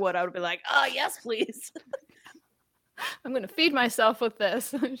 and if I would, I would be like, oh yes, please. I'm gonna feed myself with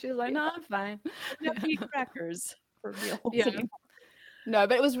this. She's like, no, I'm fine. Eat crackers for meal. Yeah. No,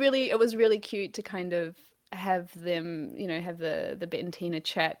 but it was really cute to kind of have them, have the Bet and Tina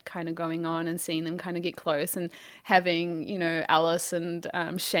chat kind of going on and seeing them kind of get close and having, Alice and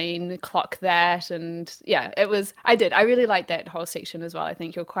Shane clock that. And yeah, I really liked that whole section as well. I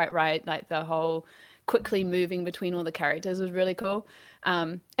think you're quite right. Like the whole quickly moving between all the characters was really cool.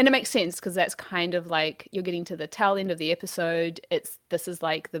 And it makes sense because that's kind of like you're getting to the tail end of the episode. This is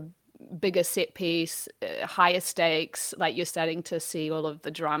like the bigger set piece, higher stakes, like you're starting to see all of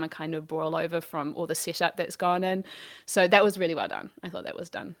the drama kind of boil over from all the setup that's gone in. So that was really well done. I thought that was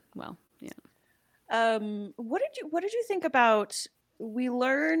done well. Yeah. What did you think about, we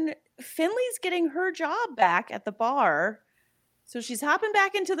learn Finley's getting her job back at the bar. So she's hopping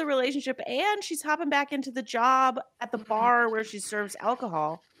back into the relationship and she's hopping back into the job at the bar where she serves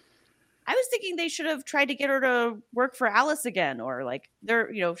alcohol. I was thinking they should have tried to get her to work for Alice again, or like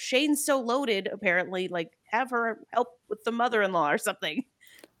Shane's so loaded, apparently, like have her help with the mother-in-law or something.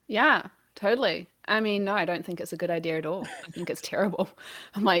 Yeah, totally. I mean, no, I don't think it's a good idea at all. I think it's terrible.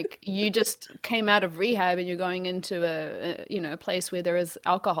 I'm like, you just came out of rehab and you're going into a place where there is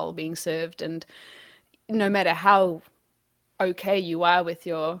alcohol being served, and no matter how okay you are with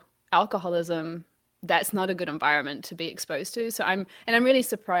your alcoholism, that's not a good environment to be exposed to. I'm really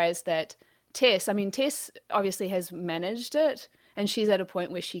surprised that Tess obviously has managed it and she's at a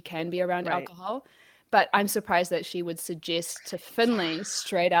point where she can be around Right. alcohol. But I'm surprised that she would suggest to Finley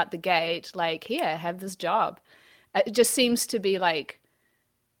straight out the gate, like, here, have this job. It just seems to be like,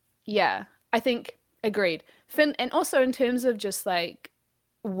 yeah, I think agreed. And also in terms of just like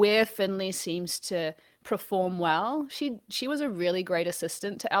where Finley seems to perform well, she was a really great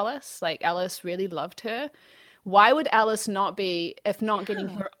assistant to Alice. Like Alice really loved her. Why would Alice not be, if not getting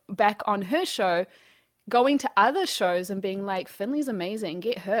Yeah. her back on her show, going to other shows and being like, Finley's amazing,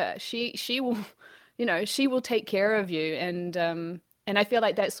 get her. She will, she will take care of you. And I feel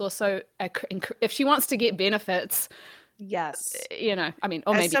like that's also if she wants to get benefits, Yes. I mean,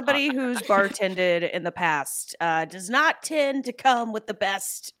 or As maybe not. somebody who's bartended in the past, does not tend to come with the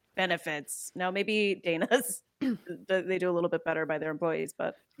best benefits. Now, maybe Dana's, they do a little bit better by their employees,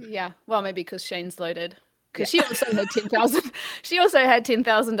 but Yeah, well, maybe because Shane's loaded. yeah. Because she also had 10,000. She also had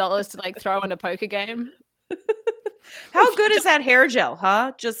 $10,000 to like throw in a poker game. How good is that hair gel,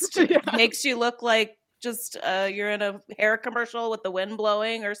 huh? Just Yeah. makes you look like just you're in a hair commercial with the wind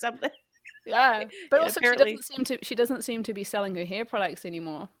blowing or something. Yeah, but Yeah, also apparently, she doesn't seem to be selling her hair products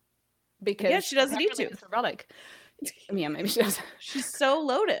anymore because yeah, she doesn't need apparently to. it's a relic. Yeah, maybe she does. She's so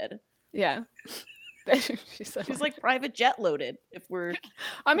loaded. Yeah, she's so. She's like private jet loaded. If we're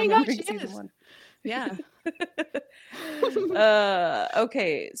I mean, God, remembering she season is. one. Yeah.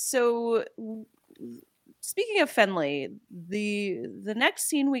 Okay, so speaking of Fenley, the next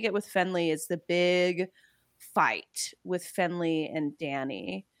scene we get with Fenley is the big fight with Fenley and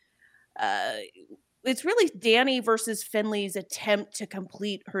Danny. It's really Danny versus Finley's attempt to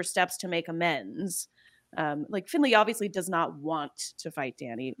complete her steps to make amends. Like Finley obviously does not want to fight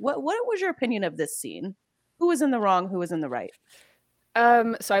Danny. What was your opinion of this scene? Who was in the wrong? Who was in the right?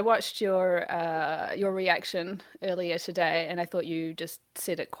 So I watched your reaction earlier today, and I thought you just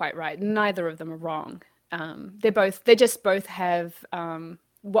said it quite right. Neither of them are wrong. They just both have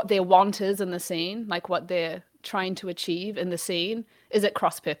what their want is in the scene, like what they're trying to achieve in the scene is at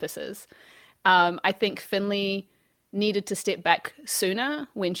cross purposes. I think Finley needed to step back sooner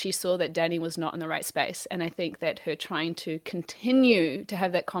when she saw that Danny was not in the right space, and I think that her trying to continue to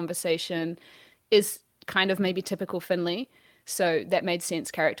have that conversation is kind of maybe typical Finley. So that made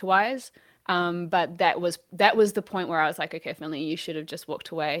sense character-wise. But that was the point where I was like, okay, Finley, you should have just walked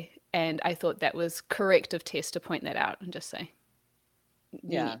away. And I thought that was correct of Tess to point that out and just say,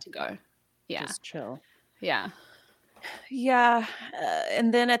 you need to go. Yeah. Just chill. Yeah. Yeah.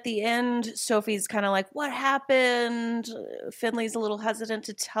 And then at the end, Sophie's kind of like, what happened? Finley's a little hesitant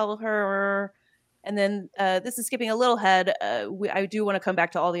to tell her. And then this is skipping a little ahead. I do want to come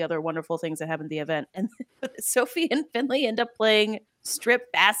back to all the other wonderful things that happened at the event. And Sophie and Finley end up playing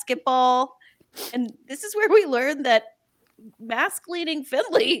strip basketball. And this is where we learn that mask-leading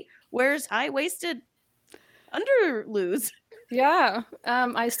Finley wears high-waisted underloos. Yeah.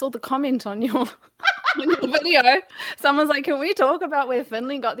 I saw the comment on your video. Someone's like, can we talk about where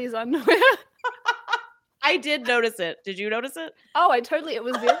Finley got these underwear? I did notice it. Did you notice it? Oh,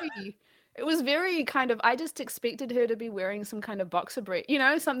 it was very kind of, I just expected her to be wearing some kind of boxer brief,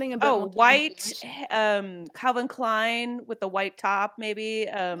 something a bit more white Calvin Klein with the white top, maybe.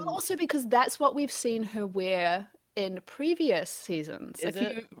 Well, also because that's what we've seen her wear in previous seasons.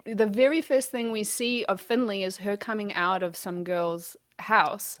 The very first thing we see of Finley is her coming out of some girl's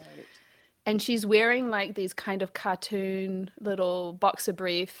house. Right. And she's wearing like these kind of cartoon little boxer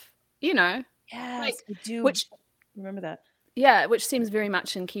brief, Yes, like, I do. Which remember that. Yeah, which seems very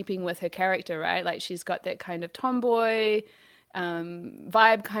much in keeping with her character, right? Like she's got that kind of tomboy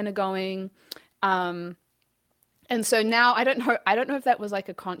vibe kind of going. And so now I don't know if that was like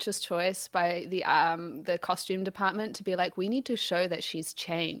a conscious choice by the costume department to be like, we need to show that she's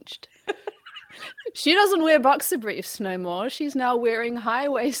changed. She doesn't wear boxer briefs no more. She's now wearing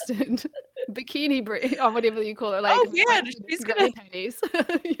high-waisted bikini brief or whatever you call it. Like, oh yeah, she's gonna panties.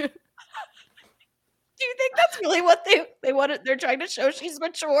 Yeah. Do you think that's really what they wanted? They're trying to show she's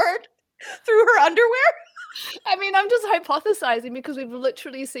matured through her underwear? I mean, I'm just hypothesizing because we've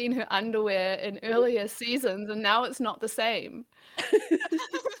literally seen her underwear in earlier seasons and now it's not the same.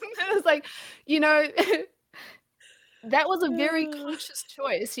 It's like, that was a very conscious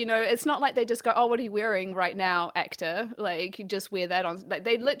choice. It's not like they just go, oh, what are you wearing right now, actor? Like, you just wear that on. Like,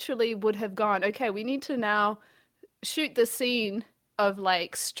 they literally would have gone, okay, we need to now shoot the scene of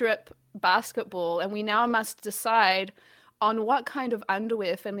like strip basketball, and we now must decide on what kind of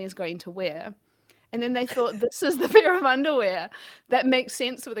underwear Finley is going to wear. And then they thought, this is the pair of underwear that makes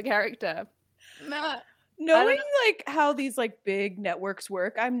sense for the character. Nah, Knowing like how these like big networks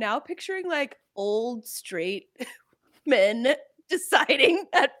work, I'm now picturing like old straight men deciding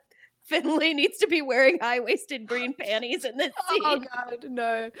that Finley needs to be wearing high-waisted green panties in this scene. Oh God,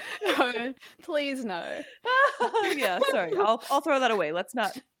 no, no, please no. Yeah, sorry. I'll throw that away. Let's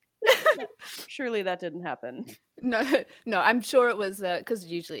not. Surely that didn't happen. No, I'm sure it was because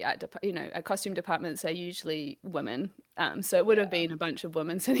usually at costume departments are usually women, so it would have been a bunch of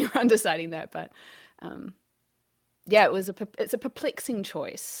women sitting around deciding that. But yeah, it's a perplexing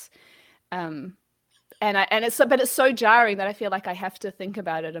choice, but it's so jarring that I feel like I have to think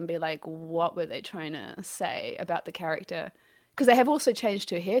about it and be like, what were they trying to say about the character? Because they have also changed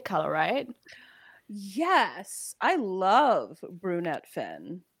her hair color, right? Yes, I love brunette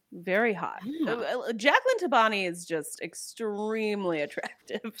Finn. Very hot. Yeah. Jacqueline Tabani is just extremely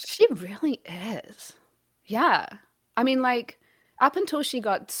attractive. She really is. Yeah. I mean, like, up until she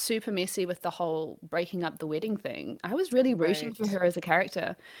got super messy with the whole breaking up the wedding thing, I was really rooting for her as a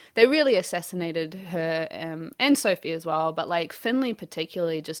character. They really assassinated her, and Sophie as well, but like Finley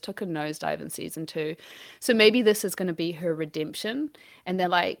particularly just took a nosedive in season 2. So maybe this is going to be her redemption, and they're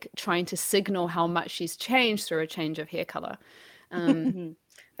like trying to signal how much she's changed through a change of hair color.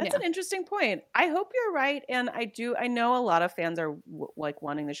 That's an interesting point. I hope you're right, and I know a lot of fans are like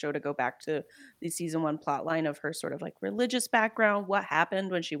wanting the show to go back to the season 1 plot line of her sort of like religious background, what happened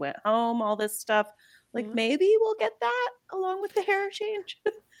when she went home, all this stuff. Like maybe we'll get that along with the hair change.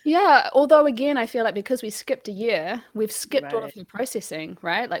 Yeah, although again, I feel like because we skipped a year, we've skipped all of her processing,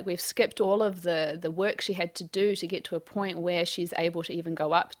 right? Like we've skipped all of the work she had to do to get to a point where she's able to even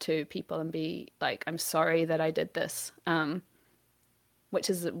go up to people and be like, I'm sorry that I did this. Which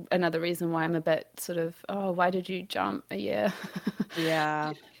is another reason why I'm a bit sort of, oh, why did you jump a year?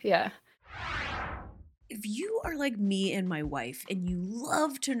 Yeah. Yeah. If you are like me and my wife and you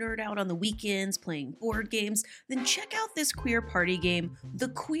love to nerd out on the weekends playing board games, then check out this queer party game, The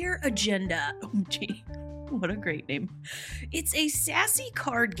Queer Agenda. Oh, gee. What a great name. It's a sassy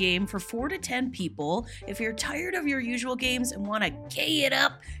card game for 4 to 10 people. If you're tired of your usual games and want to gay it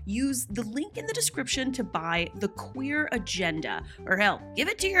up, use the link in the description to buy The Queer Agenda. Or hell, give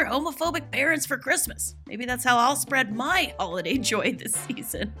it to your homophobic parents for Christmas. Maybe that's how I'll spread my holiday joy this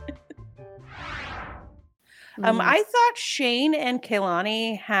season. I thought Shane and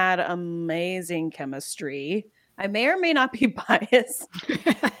Kehlani had amazing chemistry. I may or may not be biased.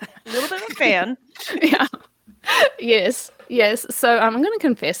 A little bit of a fan. Yeah. Yes. So I'm going to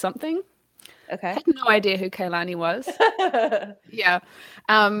confess something. Okay. I had no idea who Kehlani was. Yeah.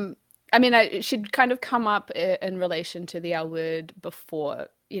 I mean, she'd kind of come up in relation to the L Word before,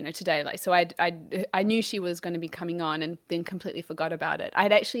 today. Like, so I knew she was going to be coming on and then completely forgot about it.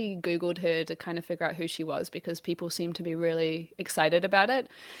 I'd actually Googled her to kind of figure out who she was because people seemed to be really excited about it.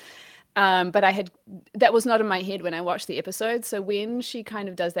 But that was not in my head when I watched the episode. So when she kind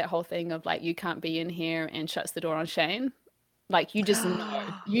of does that whole thing of like, you can't be in here and shuts the door on Shane, like you just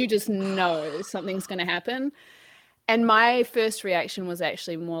know something's going to happen. And my first reaction was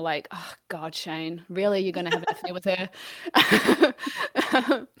actually more like, oh God, Shane, really? You're going to have an affair with her?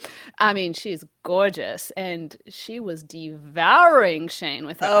 I mean, she's gorgeous and she was devouring Shane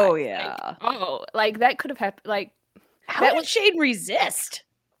with her Oh, eyes. yeah. Like that could have happened. Like How did Shane resist?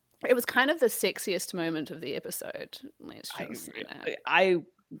 It was kind of the sexiest moment of the episode. Let's just say that. I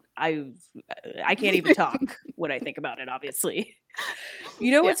can't even talk when I think about it, obviously.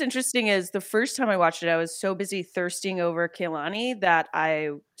 What's interesting is the first time I watched it, I was so busy thirsting over Kehlani that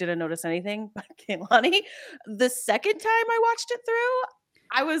I didn't notice anything but Kehlani. The second time I watched it through,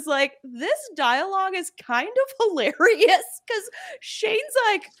 I was like, this dialogue is kind of hilarious because Shane's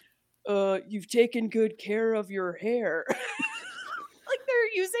like, you've taken good care of your hair. Like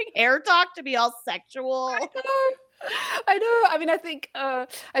they're using hair talk to be all sexual. I know. I mean, I think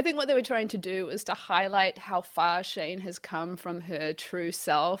what they were trying to do was to highlight how far Shane has come from her true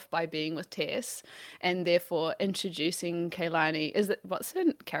self by being with Tess, and therefore introducing Kehlani. What's her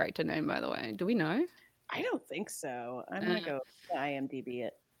character name, by the way? Do we know? I don't think so. I'm gonna go IMDb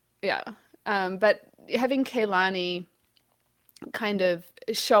it. Yeah, but having Kehlani kind of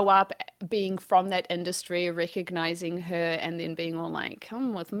show up being from that industry, recognizing her and then being all like,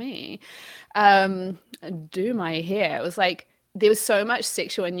 come with me, do my hair. It was like there was so much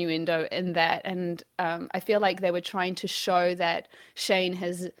sexual innuendo in that, and I feel like they were trying to show that Shane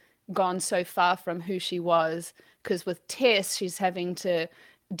has gone so far from who she was, because with Tess she's having to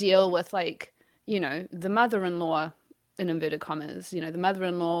deal with like the mother-in-law in inverted commas, you know, the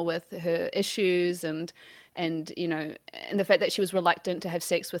mother-in-law with her issues and you know, and the fact that she was reluctant to have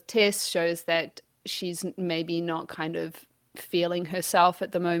sex with Tess shows that she's maybe not kind of feeling herself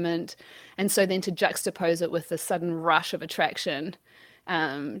at the moment. And so then to juxtapose it with the sudden rush of attraction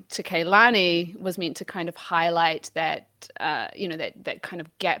to Keilani was meant to kind of highlight that, you know, that kind of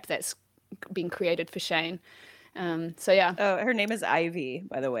gap that's being created for Shane. So yeah. Oh, her name is Ivy,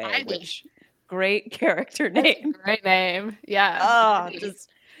 by the way. Ivy. Which great character name. Great name. Yeah. Oh, just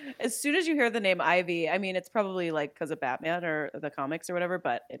as soon as you hear the name Ivy, I mean, it's probably like because of Batman or the comics or whatever,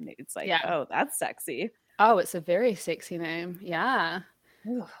 but it's like, oh, that's sexy. Oh, it's a very sexy name. Yeah.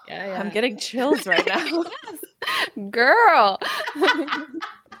 Ooh, yeah. I'm getting chills right now. Girl.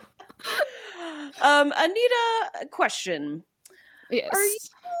 Anita, question. Yes. Are you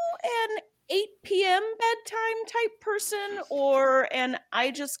an 8 p.m. bedtime type person or an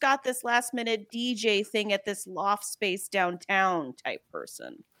I just got this last minute DJ thing at this loft space downtown type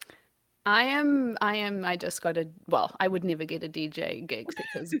person? I just got I would never get a DJ gig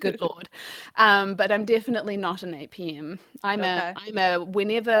because good Lord. But I'm definitely not an 8 p.m. I'm a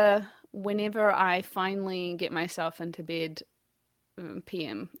whenever I finally get myself into bed,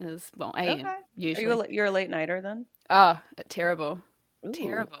 PM is AM usually. You're a late nighter then? Oh, terrible. Ooh.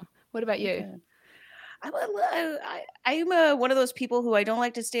 Terrible. What about you? Okay. I'm one of those people who I don't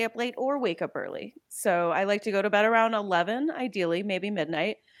like to stay up late or wake up early. So I like to go to bed around 11, ideally, maybe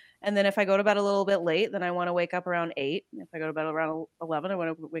midnight. And then if I go to bed a little bit late, then I want to wake up around 8. If I go to bed around 11, I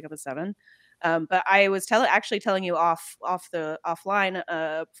want to wake up at 7. But I was telling you offline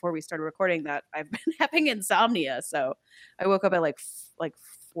before we started recording that I've been having insomnia. So I woke up at like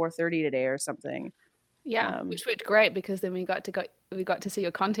 4:30 today or something. Yeah, which worked great because then we got to see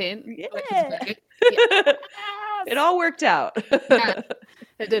your content. Yeah. It all worked out. Yeah,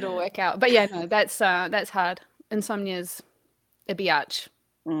 it did all work out. But yeah, no, that's hard. Insomnia's a biatch.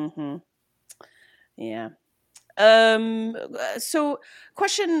 Mm-hmm. Yeah. So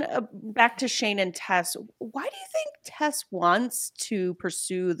question back to Shane and Tess. Why do you think Tess wants to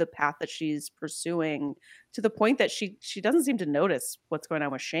pursue the path that she's pursuing to the point that she doesn't seem to notice what's going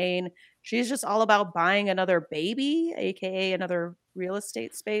on with Shane? She's just all about buying another baby, aka another real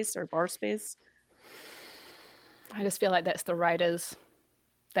estate space or bar space. I just feel like that's the writers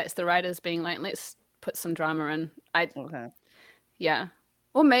being like, let's put some drama in. Okay. Yeah.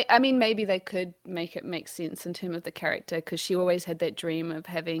 Well, maybe they could make it make sense in terms of the character because she always had that dream of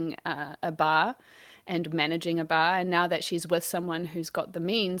having a bar and managing a bar. And now that she's with someone who's got the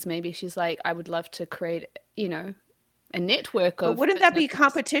means, maybe she's like, I would love to create, you know, a network of. But wouldn't that be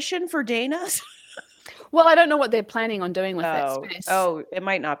competition for Dana? Well, I don't know what they're planning on doing with that space. Oh, it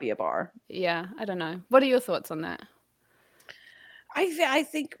might not be a bar. Yeah, I don't know. What are your thoughts on that? I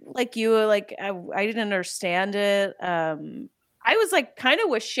think like you, like I didn't understand it. I was like kind of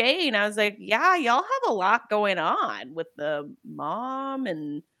with Shane. I was like, yeah, y'all have a lot going on with the mom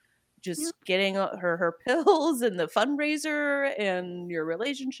and just getting her pills and the fundraiser and your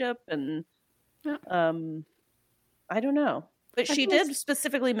relationship. And I don't know. But she did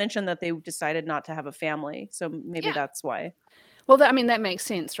specifically mention that they decided not to have a family. So maybe that's why. Well, that makes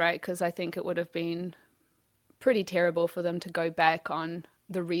sense, right? Because I think it would have been pretty terrible for them to go back on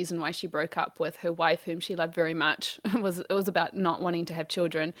the reason why she broke up with her wife, whom she loved very much. It was about not wanting to have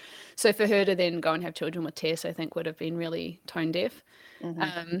children. So for her to then go and have children with Tess, I think would have been really tone deaf.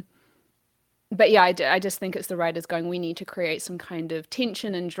 Mm-hmm. But yeah, I just think it's the writers going, we need to create some kind of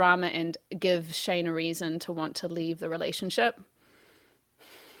tension and drama and give Shane a reason to want to leave the relationship.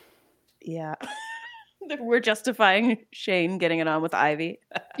 Yeah. We're justifying Shane getting it on with Ivy.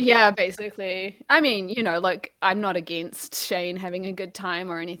 Yeah, basically. I mean, you know, like I'm not against Shane having a good time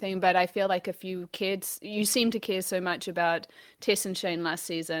or anything, but I feel like if you seem to care so much about Tess and Shane last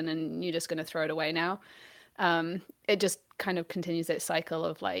season and you're just going to throw it away now. It just kind of continues that cycle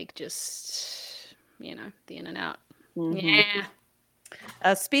of like just, you know, the in and out. Mm-hmm.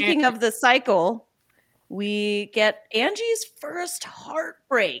 Yeah. Speaking of the cycle, we get Angie's first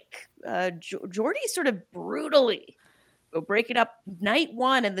heartbreak. Jordy sort of brutally breaking up night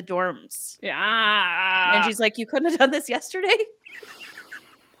 1 in the dorms. Yeah. Angie's like, you couldn't have done this yesterday?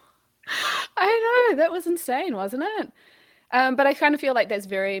 I know. That was insane, wasn't it? But I kind of feel like that's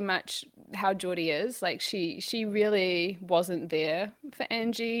very much how Jordy is. Like she really wasn't there for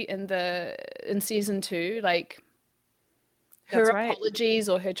Angie in season 2. Like her apologies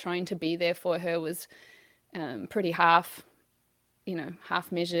or her trying to be there for her was pretty half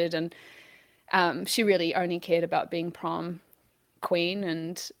measured, and she really only cared about being prom queen,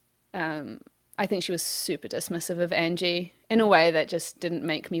 and I think she was super dismissive of Angie in a way that just didn't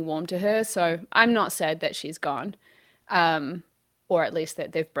make me warm to her. So I'm not sad that she's gone. or at least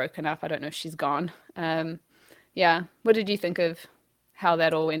that they've broken up. I don't know if she's gone. Yeah. What did you think of how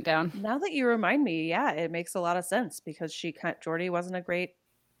that all went down? Now that you remind me, yeah, it makes a lot of sense because Jordy wasn't a great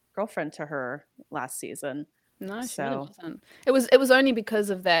girlfriend to her last season. No, she really wasn't. It was only because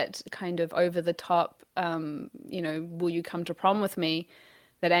of that kind of over the top, will you come to prom with me,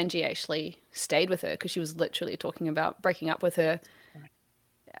 that Angie actually stayed with her, because she was literally talking about breaking up with her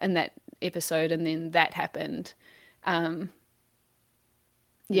in that episode, and then that happened.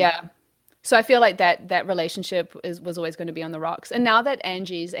 Yeah. So I feel like that relationship was always going to be on the rocks. And now that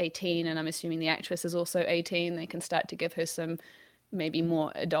Angie's 18, and I'm assuming the actress is also 18, they can start to give her some maybe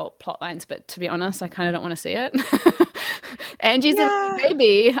more adult plot lines. But to be honest, I kind of don't want to see it. Angie's a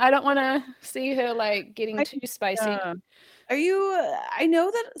baby. I don't want to see her like getting too spicy. I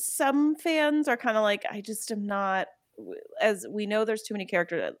know that some fans are kind of like, I just am not, as we know, there's too many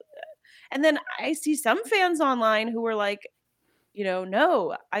characters. And then I see some fans online who are like,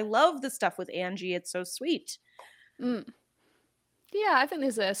 no, I love the stuff with Angie. It's so sweet. Yeah, I think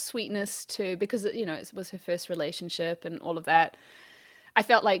there's a sweetness too, because, it was her first relationship and all of that. I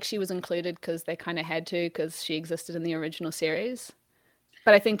felt like she was included because they kind of had to, because she existed in the original series.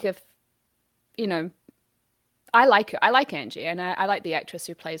 But I think if, I like her. I like Angie, and I like the actress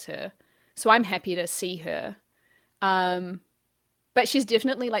who plays her. So I'm happy to see her. But she's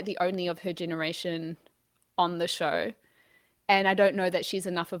definitely like the only of her generation on the show. And I don't know that she's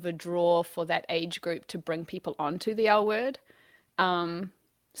enough of a draw for that age group to bring people onto the L Word.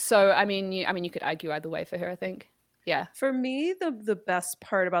 So I mean, you could argue either way for her, I think. Yeah. For me, the best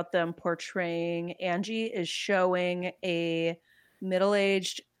part about them portraying Angie is showing a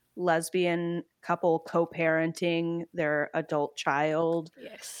middle-aged lesbian couple co-parenting their adult child.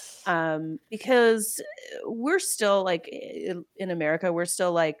 Yes. Because we're still like in America, we're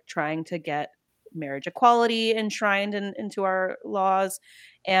still like trying to get marriage equality enshrined into our laws,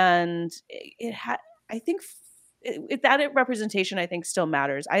 and I think that representation, I think, still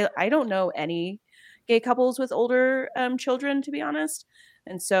matters. I don't know any gay couples with older children, to be honest,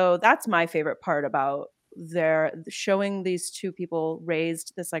 and so that's my favorite part about showing these two people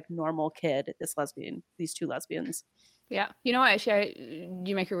raised this like normal kid, these two lesbians. Yeah, actually,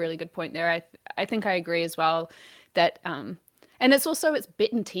 you make a really good point there. I think I agree as well that and it's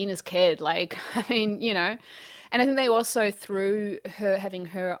Bette and Tina's kid. Like, I mean, and I think they also, through having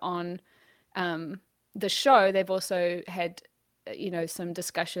her on the show, they've also had, some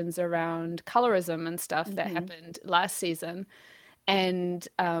discussions around colorism and stuff that happened last season. And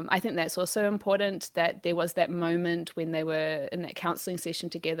I think that's also important, that there was that moment when they were in that counseling session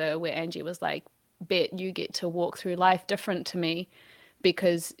together where Angie was like, Bette, you get to walk through life different to me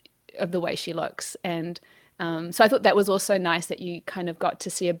because of the way she looks. And so I thought that was also nice, that you kind of got to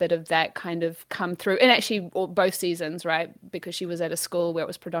see a bit of that kind of come through, and actually both seasons, right? Because she was at a school where it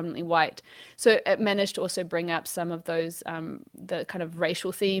was predominantly white. So it managed to also bring up some of those, the kind of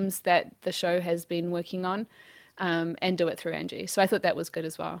racial themes that the show has been working on, and do it through Angie. So I thought that was good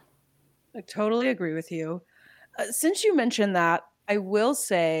as well. I totally agree with you. Since you mentioned that, I will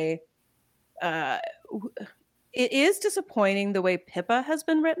say it is disappointing the way Pippa has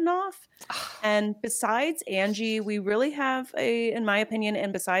been written off. And besides Angie, we really have in my opinion,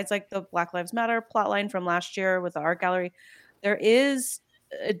 and besides like the Black Lives Matter plotline from last year with the art gallery, there is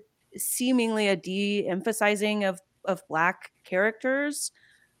seemingly a de-emphasizing of Black characters.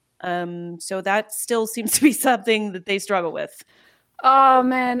 So that still seems to be something that they struggle with. Oh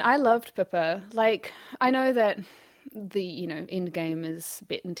man, I loved Pippa. Like, I know that the, end game is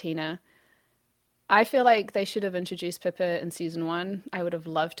Bette and Tina. I feel like they should have introduced Pippa in season 1. I would have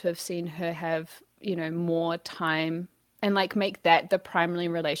loved to have seen her have, more time and like make that the primary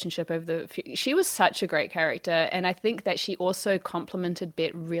relationship of she was such a great character. And I think that she also complemented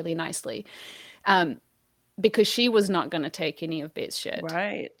Bette really nicely, because she was not going to take any of Bette's shit.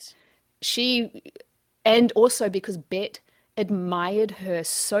 Right. And also because Bette admired her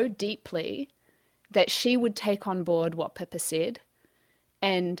so deeply that she would take on board what Pippa said.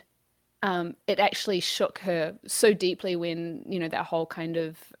 And it actually shook her so deeply when, that whole kind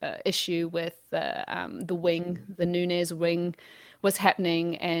of issue with the wing, the Nunez wing was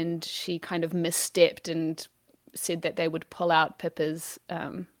happening, and she kind of misstepped and said that they would pull out Pippa's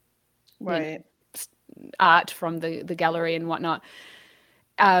art from the gallery and whatnot.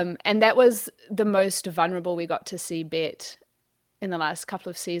 And that was the most vulnerable we got to see Bette in the last couple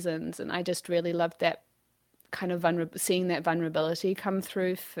of seasons. And I just really loved that kind of seeing that vulnerability come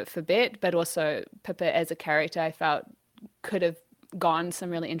through for Bette, but also Pippa as a character, I felt could have gone some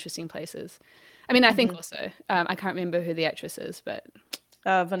really interesting places. I mean, I think also, I can't remember who the actress is, but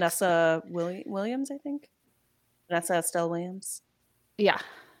Vanessa Williams, I think. Vanessa Estelle Williams. Yeah,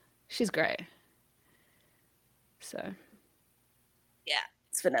 she's great. So Yeah,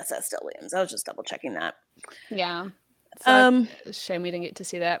 it's Vanessa Estelle Williams. I was just double checking that. yeah, so it's a shame we didn't get to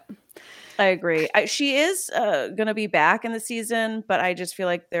see that. I agree. She is going to be back in the season, but I just feel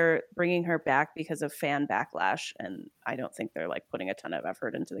like they're bringing her back because of fan backlash, and I don't think they're like putting a ton of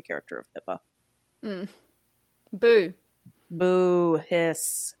effort into the character of Pippa. Boo. Boo,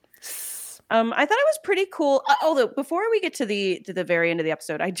 hiss. I thought it was pretty cool. Although before we get to the very end of the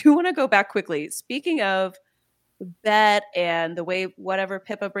episode, I do want to go back quickly. Speaking of Bet and the way whatever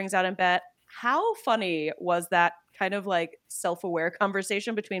Pippa brings out in Bet, how funny was that kind of like self-aware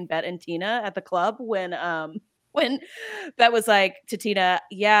conversation between Bet and Tina at the club when Bet was like to Tina,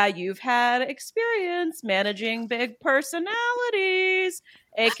 yeah, you've had experience managing big personalities,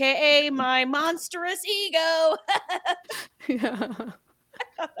 aka my monstrous ego. Yeah. I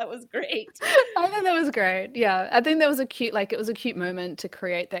thought that was great. I think that was great. Yeah, I think that was it was a cute moment to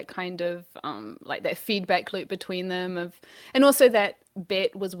create that kind of like that feedback loop between them and also that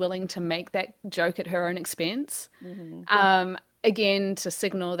Bet was willing to make that joke at her own expense. Mm-hmm. Again, to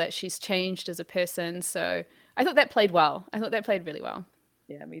signal that she's changed as a person. So I thought that played well. I thought that played really well.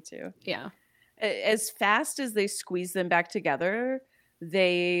 Yeah, me too. Yeah. As fast as they squeeze them back together,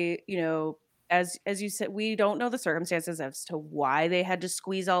 they, as you said, we don't know the circumstances as to why they had to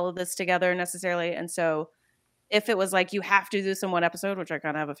squeeze all of this together necessarily. And so if it was like you have to do this in one episode, which I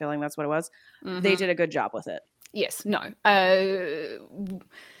kind of have a feeling that's what it was, they did a good job with it. Yes, no.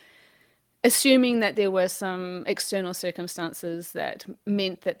 Assuming that there were some external circumstances that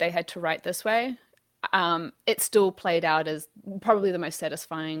meant that they had to write this way, it still played out as probably the most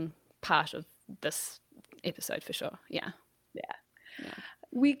satisfying part of this episode for sure. Yeah.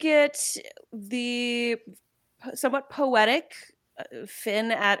 We get the somewhat poetic Finn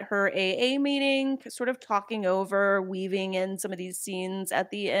at her AA meeting, sort of talking over, weaving in some of these scenes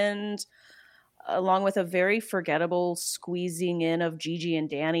at the end, along with a very forgettable squeezing in of Gigi and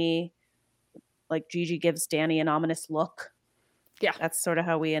Danny. Like Gigi gives Danny an ominous look. Yeah. That's sort of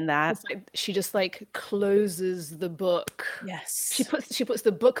how we end that. She just like closes the book. Yes. She puts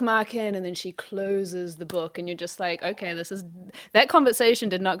the bookmark in and then she closes the book and you're just like, okay, that conversation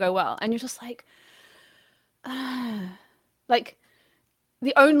did not go well. And you're just like, like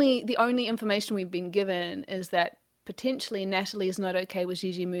the only information we've been given is that potentially Natalie is not okay with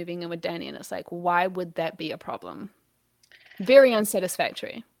Gigi moving in with Danny. And it's like, why would that be a problem? Very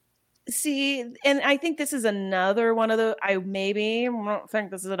unsatisfactory. See, and I think this is another one of those. I don't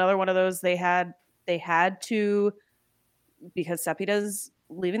think this is another one of those they had to, because Sepidah's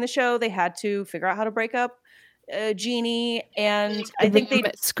leaving the show, they had to figure out how to break up Jeannie, and I think they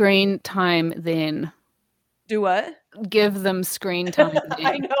screen time then. Do what? Give them screen time.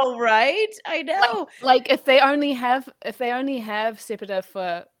 I know, right? I know. Like if they only have Sepidah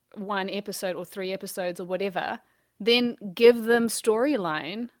for one episode or 3 episodes or whatever, then give them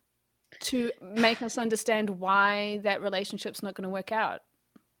storyline to make us understand why that relationship's not going to work out.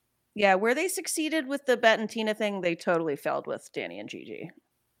 Yeah, where they succeeded with the Bet and Tina thing, they totally failed with Danny and Gigi.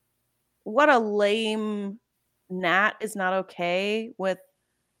 What a lame Nat is not okay with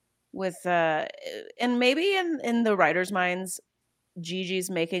and maybe in the writers' minds,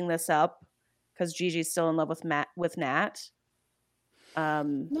 Gigi's making this up because Gigi's still in love with Nat.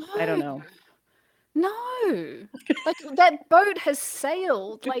 No. I don't know. No, like that boat has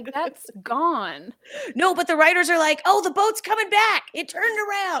sailed. Like that's gone. No, but the writers are like, "Oh, the boat's coming back. It turned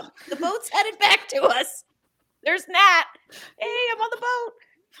around. The boat's headed back to us. There's Nat. Hey, I'm on the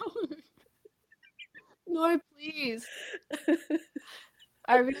boat." No, please.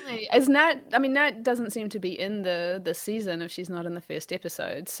 Nat doesn't seem to be in the season if she's not in the first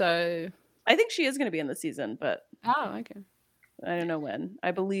episode. So I think she is going to be in the season, but okay. I don't know when. I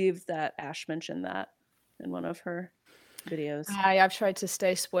believe that Ash mentioned that in one of her videos. I've tried to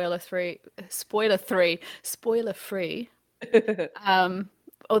stay spoiler free.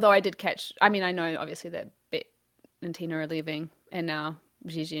 Although I did catch. I mean, I know obviously that Bet and Tina are leaving, and now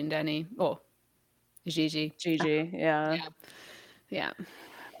Gigi and Danny, or Gigi, yeah.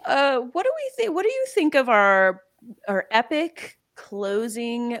 What do we think? What do you think of our epic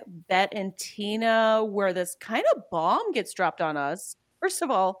closing Bet and Tina, where this kind of bomb gets dropped on us? First of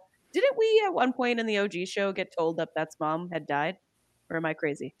all, didn't we at one point in the OG show get told that Bet's mom had died? Or am I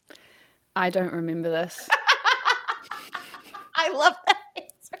crazy? I don't remember this. I love that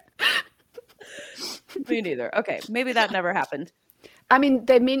answer. Me neither. Okay, maybe that never happened. I mean,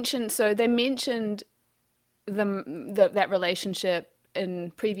 they mentioned that relationship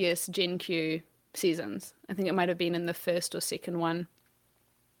in previous Gen Q seasons. I think it might have been in the first or second one.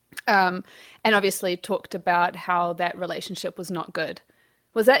 And obviously talked about how that relationship was not good.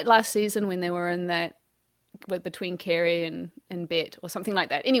 Was that last season when they were in that between Carrie and Bet or something like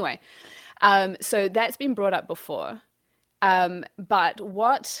that? Anyway, so that's been brought up before. But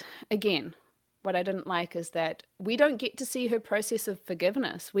what I didn't like is that we don't get to see her process of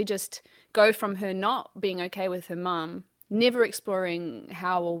forgiveness. We just go from her not being okay with her mum, never exploring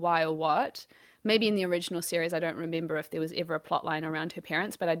how or why or what. Maybe in the original series, I don't remember if there was ever a plot line around her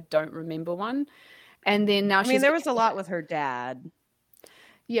parents, but I don't remember one. And then now there was a lot with her dad.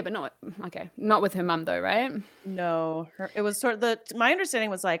 Yeah, but not with her mum though, right? No, it was sort of my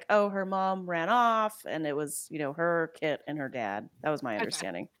understanding was like, oh, her mom ran off and it was, her Kit and her dad. That was my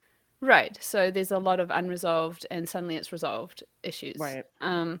understanding. Right. So there's a lot of unresolved and suddenly it's resolved issues. Right.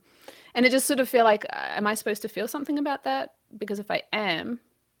 And it just sort of feel like, am I supposed to feel something about that? Because if I am,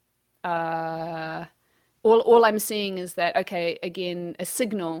 all I'm seeing is that, okay, again, a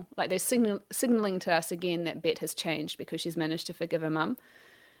signal, like they're signaling to us again that Bet has changed because she's managed to forgive her mum.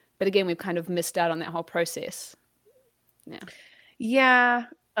 But again, we've kind of missed out on that whole process. Yeah. Yeah.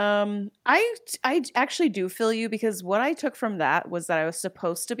 I actually do feel you, because what I took from that was that I was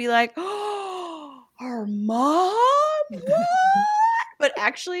supposed to be like, oh, her mom? What? But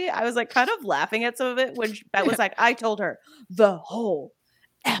actually, I was like kind of laughing at some of it when Bet was like, I told her the whole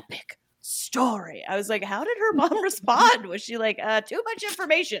epic story. I was like, how did her mom respond? Was she like, too much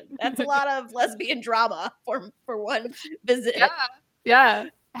information? That's a lot of lesbian drama for one visit. Yeah. Yeah.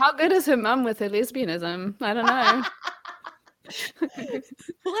 How good is her mum with her lesbianism? I don't know.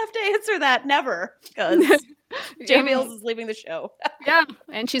 We'll have to answer that never, because Jamie Mills is leaving the show. Yeah,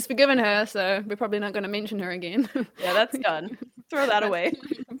 and she's forgiven her, so we're probably not going to mention her again. Yeah, that's done. Throw that away.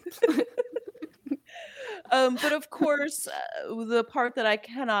 But of course, the part that I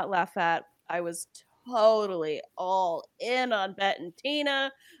cannot laugh at, I was totally all in on Bet and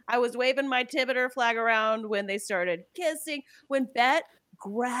Tina. I was waving my Tibeter flag around when they started kissing. When Bet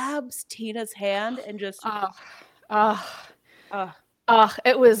grabs Tina's hand and just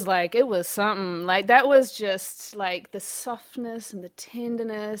it was something. Like, that was just like the softness and the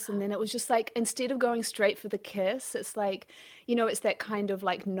tenderness, and then it was just like, instead of going straight for the kiss, it's like, it's that kind of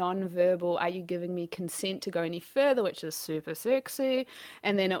like non-verbal, are you giving me consent to go any further, which is super sexy.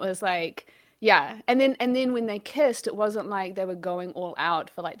 And then it was like, yeah, and then when they kissed, it wasn't like they were going all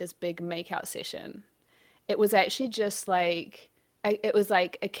out for like this big makeout session. It was actually just like, it was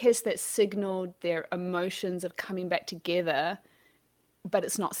like a kiss that signaled their emotions of coming back together, but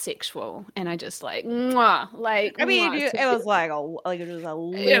it's not sexual. And I just like, mwah, like, I mean, mwah. it was like it was a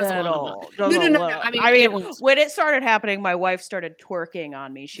little. No. I mean, when it started happening, my wife started twerking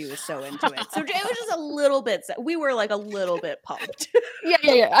on me. She was so into it. So it was just a little bit. We were like a little bit pumped.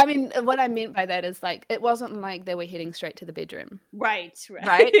 Yeah. I mean, what I meant by that is like, it wasn't like they were heading straight to the bedroom. Right.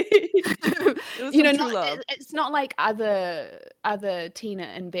 It was true love. It's not like other Tina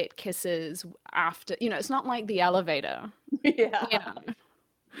and Bet kisses after. It's not like the elevator. Yeah.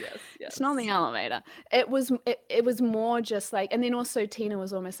 Yes. It's not the elevator. It was more just like, and then also Tina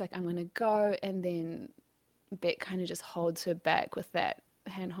was almost like, I'm gonna go, and then Bet kind of just holds her back with that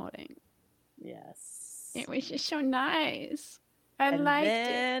hand holding. Yes. It was just so nice. I liked it.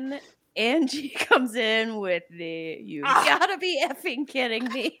 And then Angie comes in with you gotta be effing kidding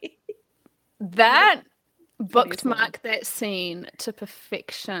me. That bookmark that scene to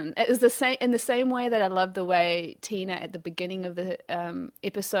perfection. It was the same in the same way that I love the way Tina at the beginning of the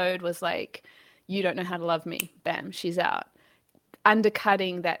episode was like, you don't know how to love me. Bam, she's out.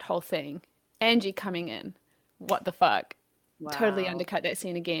 Undercutting that whole thing. Angie coming in. What the fuck? Wow. Totally undercut that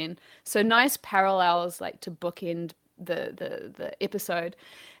scene again. So nice parallels, like, to bookend the episode.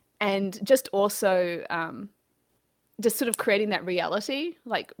 And just also just sort of creating that reality,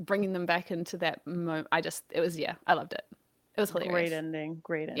 like bringing them back into that moment. I loved it. It was hilarious.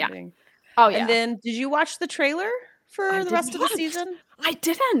 Great ending. Yeah. Oh yeah. And then, did you watch the trailer for the rest of the season? I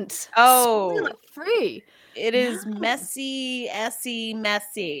didn't. Oh, spoiler free. It is messy, very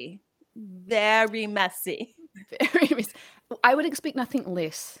messy. Very messy. I would expect nothing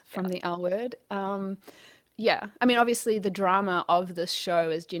less from the L Word. Yeah, I mean, obviously the drama of this show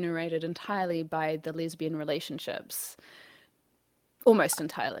is generated entirely by the lesbian relationships. Almost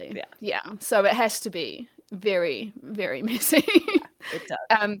entirely. Yeah. So it has to be very, very messy. It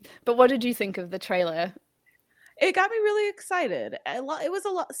does. But what did you think of the trailer? It got me really excited. It was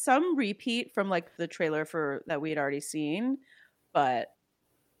some repeat from like the trailer that we had already seen, but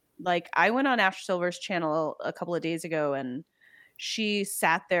like I went on Ash Silver's channel a couple of days ago, and she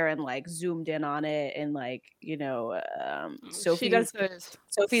sat there and like zoomed in on it, and like, you know, She does those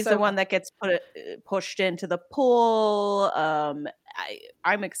Sophie's so the one that gets pushed into the pool.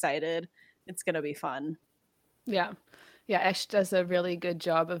 I'm excited. It's gonna be fun. Yeah. Yeah, Ash does a really good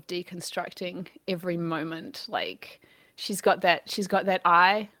job of deconstructing every moment. Like she's got that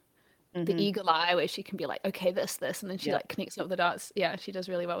eye, the Mhm. eagle eye, where she can be like, okay, this, and then she Yep. like connects up the dots. Yeah, she does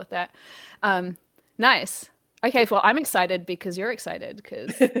really well with that. Nice. Okay, well, I'm excited because you're excited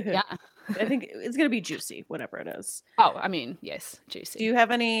because yeah. I think it's gonna be juicy, whatever it is. Oh, I mean, yes, juicy. Do you have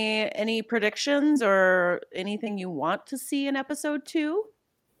any predictions or anything you want to see in episode 2?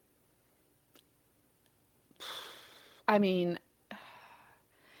 I mean,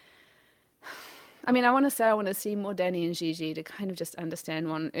 I want to see more Danny and Gigi to kind of just understand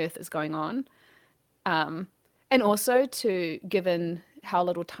what on earth is going on. And also to, given how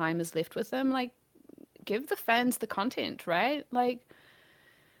little time is left with them, like give the fans the content, right? Like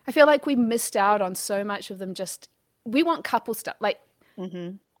I feel like we missed out on so much of them we want couple stuff. Like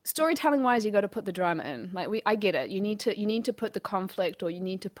storytelling wise, you got to put the drama in. Like I get it. You need to put the conflict, or you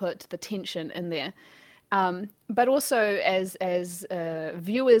need to put the tension in there. But also as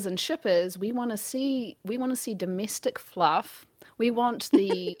viewers and shippers, we want to see domestic fluff. We want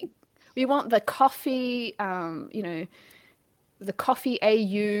the coffee, the coffee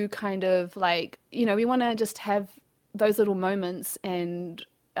AU kind of like, we want to just have those little moments. And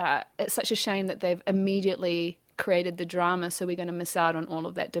it's such a shame that they've immediately created the drama, so we're going to miss out on all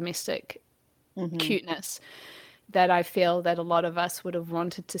of that domestic cuteness that I feel that a lot of us would have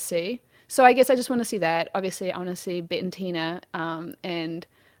wanted to see. So I guess I just want to see that. Obviously, I want to see Bette and Tina, and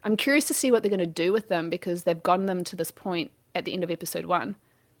I'm curious to see what they're going to do with them, because they've gotten them to this point at the end of episode 1.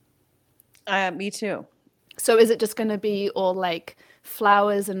 Me too. So is it just going to be all like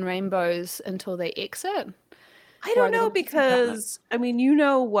flowers and rainbows until they exit? I don't know, because I mean, you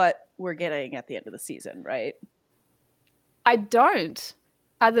know what we're getting at the end of the season, right? I don't,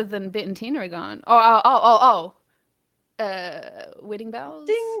 other than Bette and Tina are gone. Wedding bells.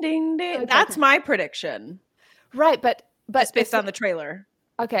 Ding ding ding. Okay, That's my prediction. Right, but Just based on the trailer.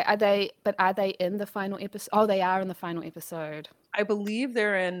 Okay, are they in the final episode? Oh, they are in the final episode. I believe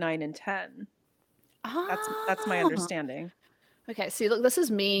they're in 9 and 10. That's my understanding. Okay, see, look, this is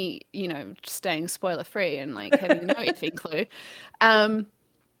me, staying spoiler free and like having no effing clue.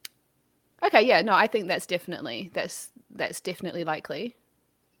 Okay, yeah, no, I think that's definitely likely.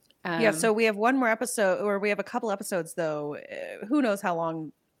 Yeah, so we have one more episode, or we have a couple episodes though. Who knows how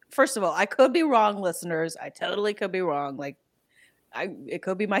long? First of all, I could be wrong, listeners. I totally could be wrong. Like, it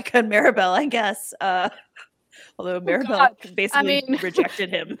could be Micah and Maribel, I guess. Although Maribel basically rejected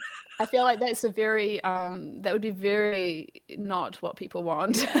him. I feel like that's that would be very not what people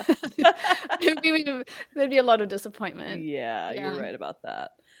want. There'd be a lot of disappointment. Yeah, you're right about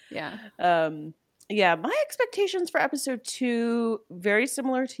that. Yeah. Yeah, my expectations for episode 2, very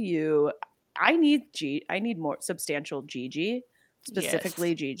similar to you. I need more substantial Gigi,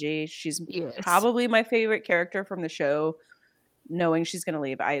 specifically Gigi. She's probably my favorite character from the show. Knowing she's going to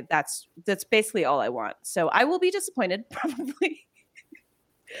leave, that's basically all I want. So I will be disappointed, probably.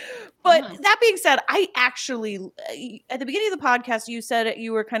 But that being said, I actually, at the beginning of the podcast, you said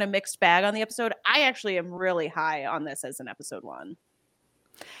you were kind of mixed bag on the episode. I actually am really high on this as an episode 1.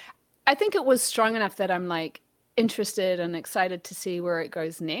 I think it was strong enough that I'm like interested and excited to see where it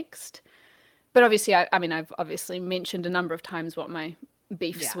goes next. But obviously, I've obviously mentioned a number of times what my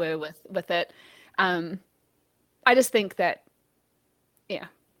beefs were with it. I just think that,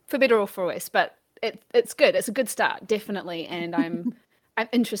 for better or for worse, but it's good. It's a good start, definitely. And I'm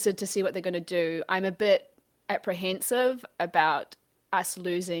interested to see what they're going to do. I'm a bit apprehensive about us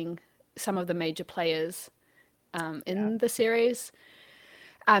losing some of the major players in the series.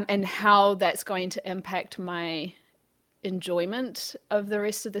 And how that's going to impact my enjoyment of the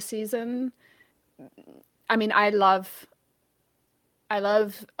rest of the season. I mean, I love a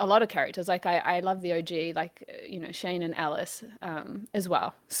lot of characters. Like I love the OG, like Shane and Alice as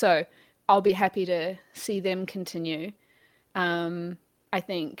well. So I'll be happy to see them continue. I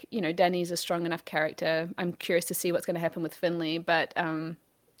think Danny's a strong enough character. I'm curious to see what's going to happen with Finley, but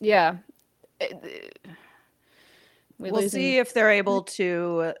We'll see if they're able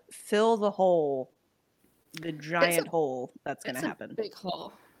to fill the giant hole that's going to happen. Big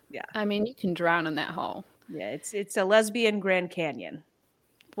hole. Yeah. I mean, you can drown in that hole. Yeah, it's a lesbian Grand Canyon.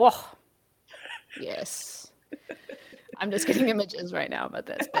 Whoa. Yes. I'm just getting images right now, but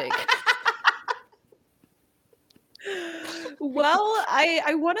that's big. Well,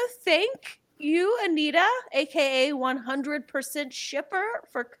 I want to thank you, Anita, aka 100% Shipper,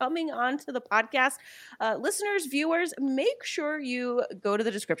 for coming on to the podcast. Listeners, viewers, make sure you go to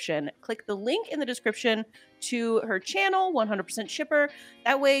the description. Click the link in the description to her channel, 100% Shipper.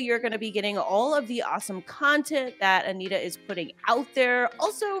 That way you're going to be getting all of the awesome content that Anita is putting out there.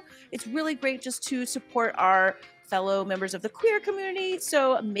 Also, it's really great just to support our fellow members of the queer community,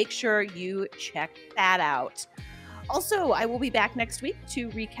 so make sure you check that out. Also, I will be back next week to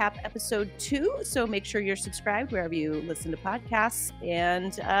recap episode 2, so make sure you're subscribed wherever you listen to podcasts.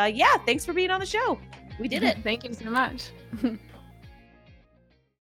 And yeah, thanks for being on the show. We did it. Thank you so much.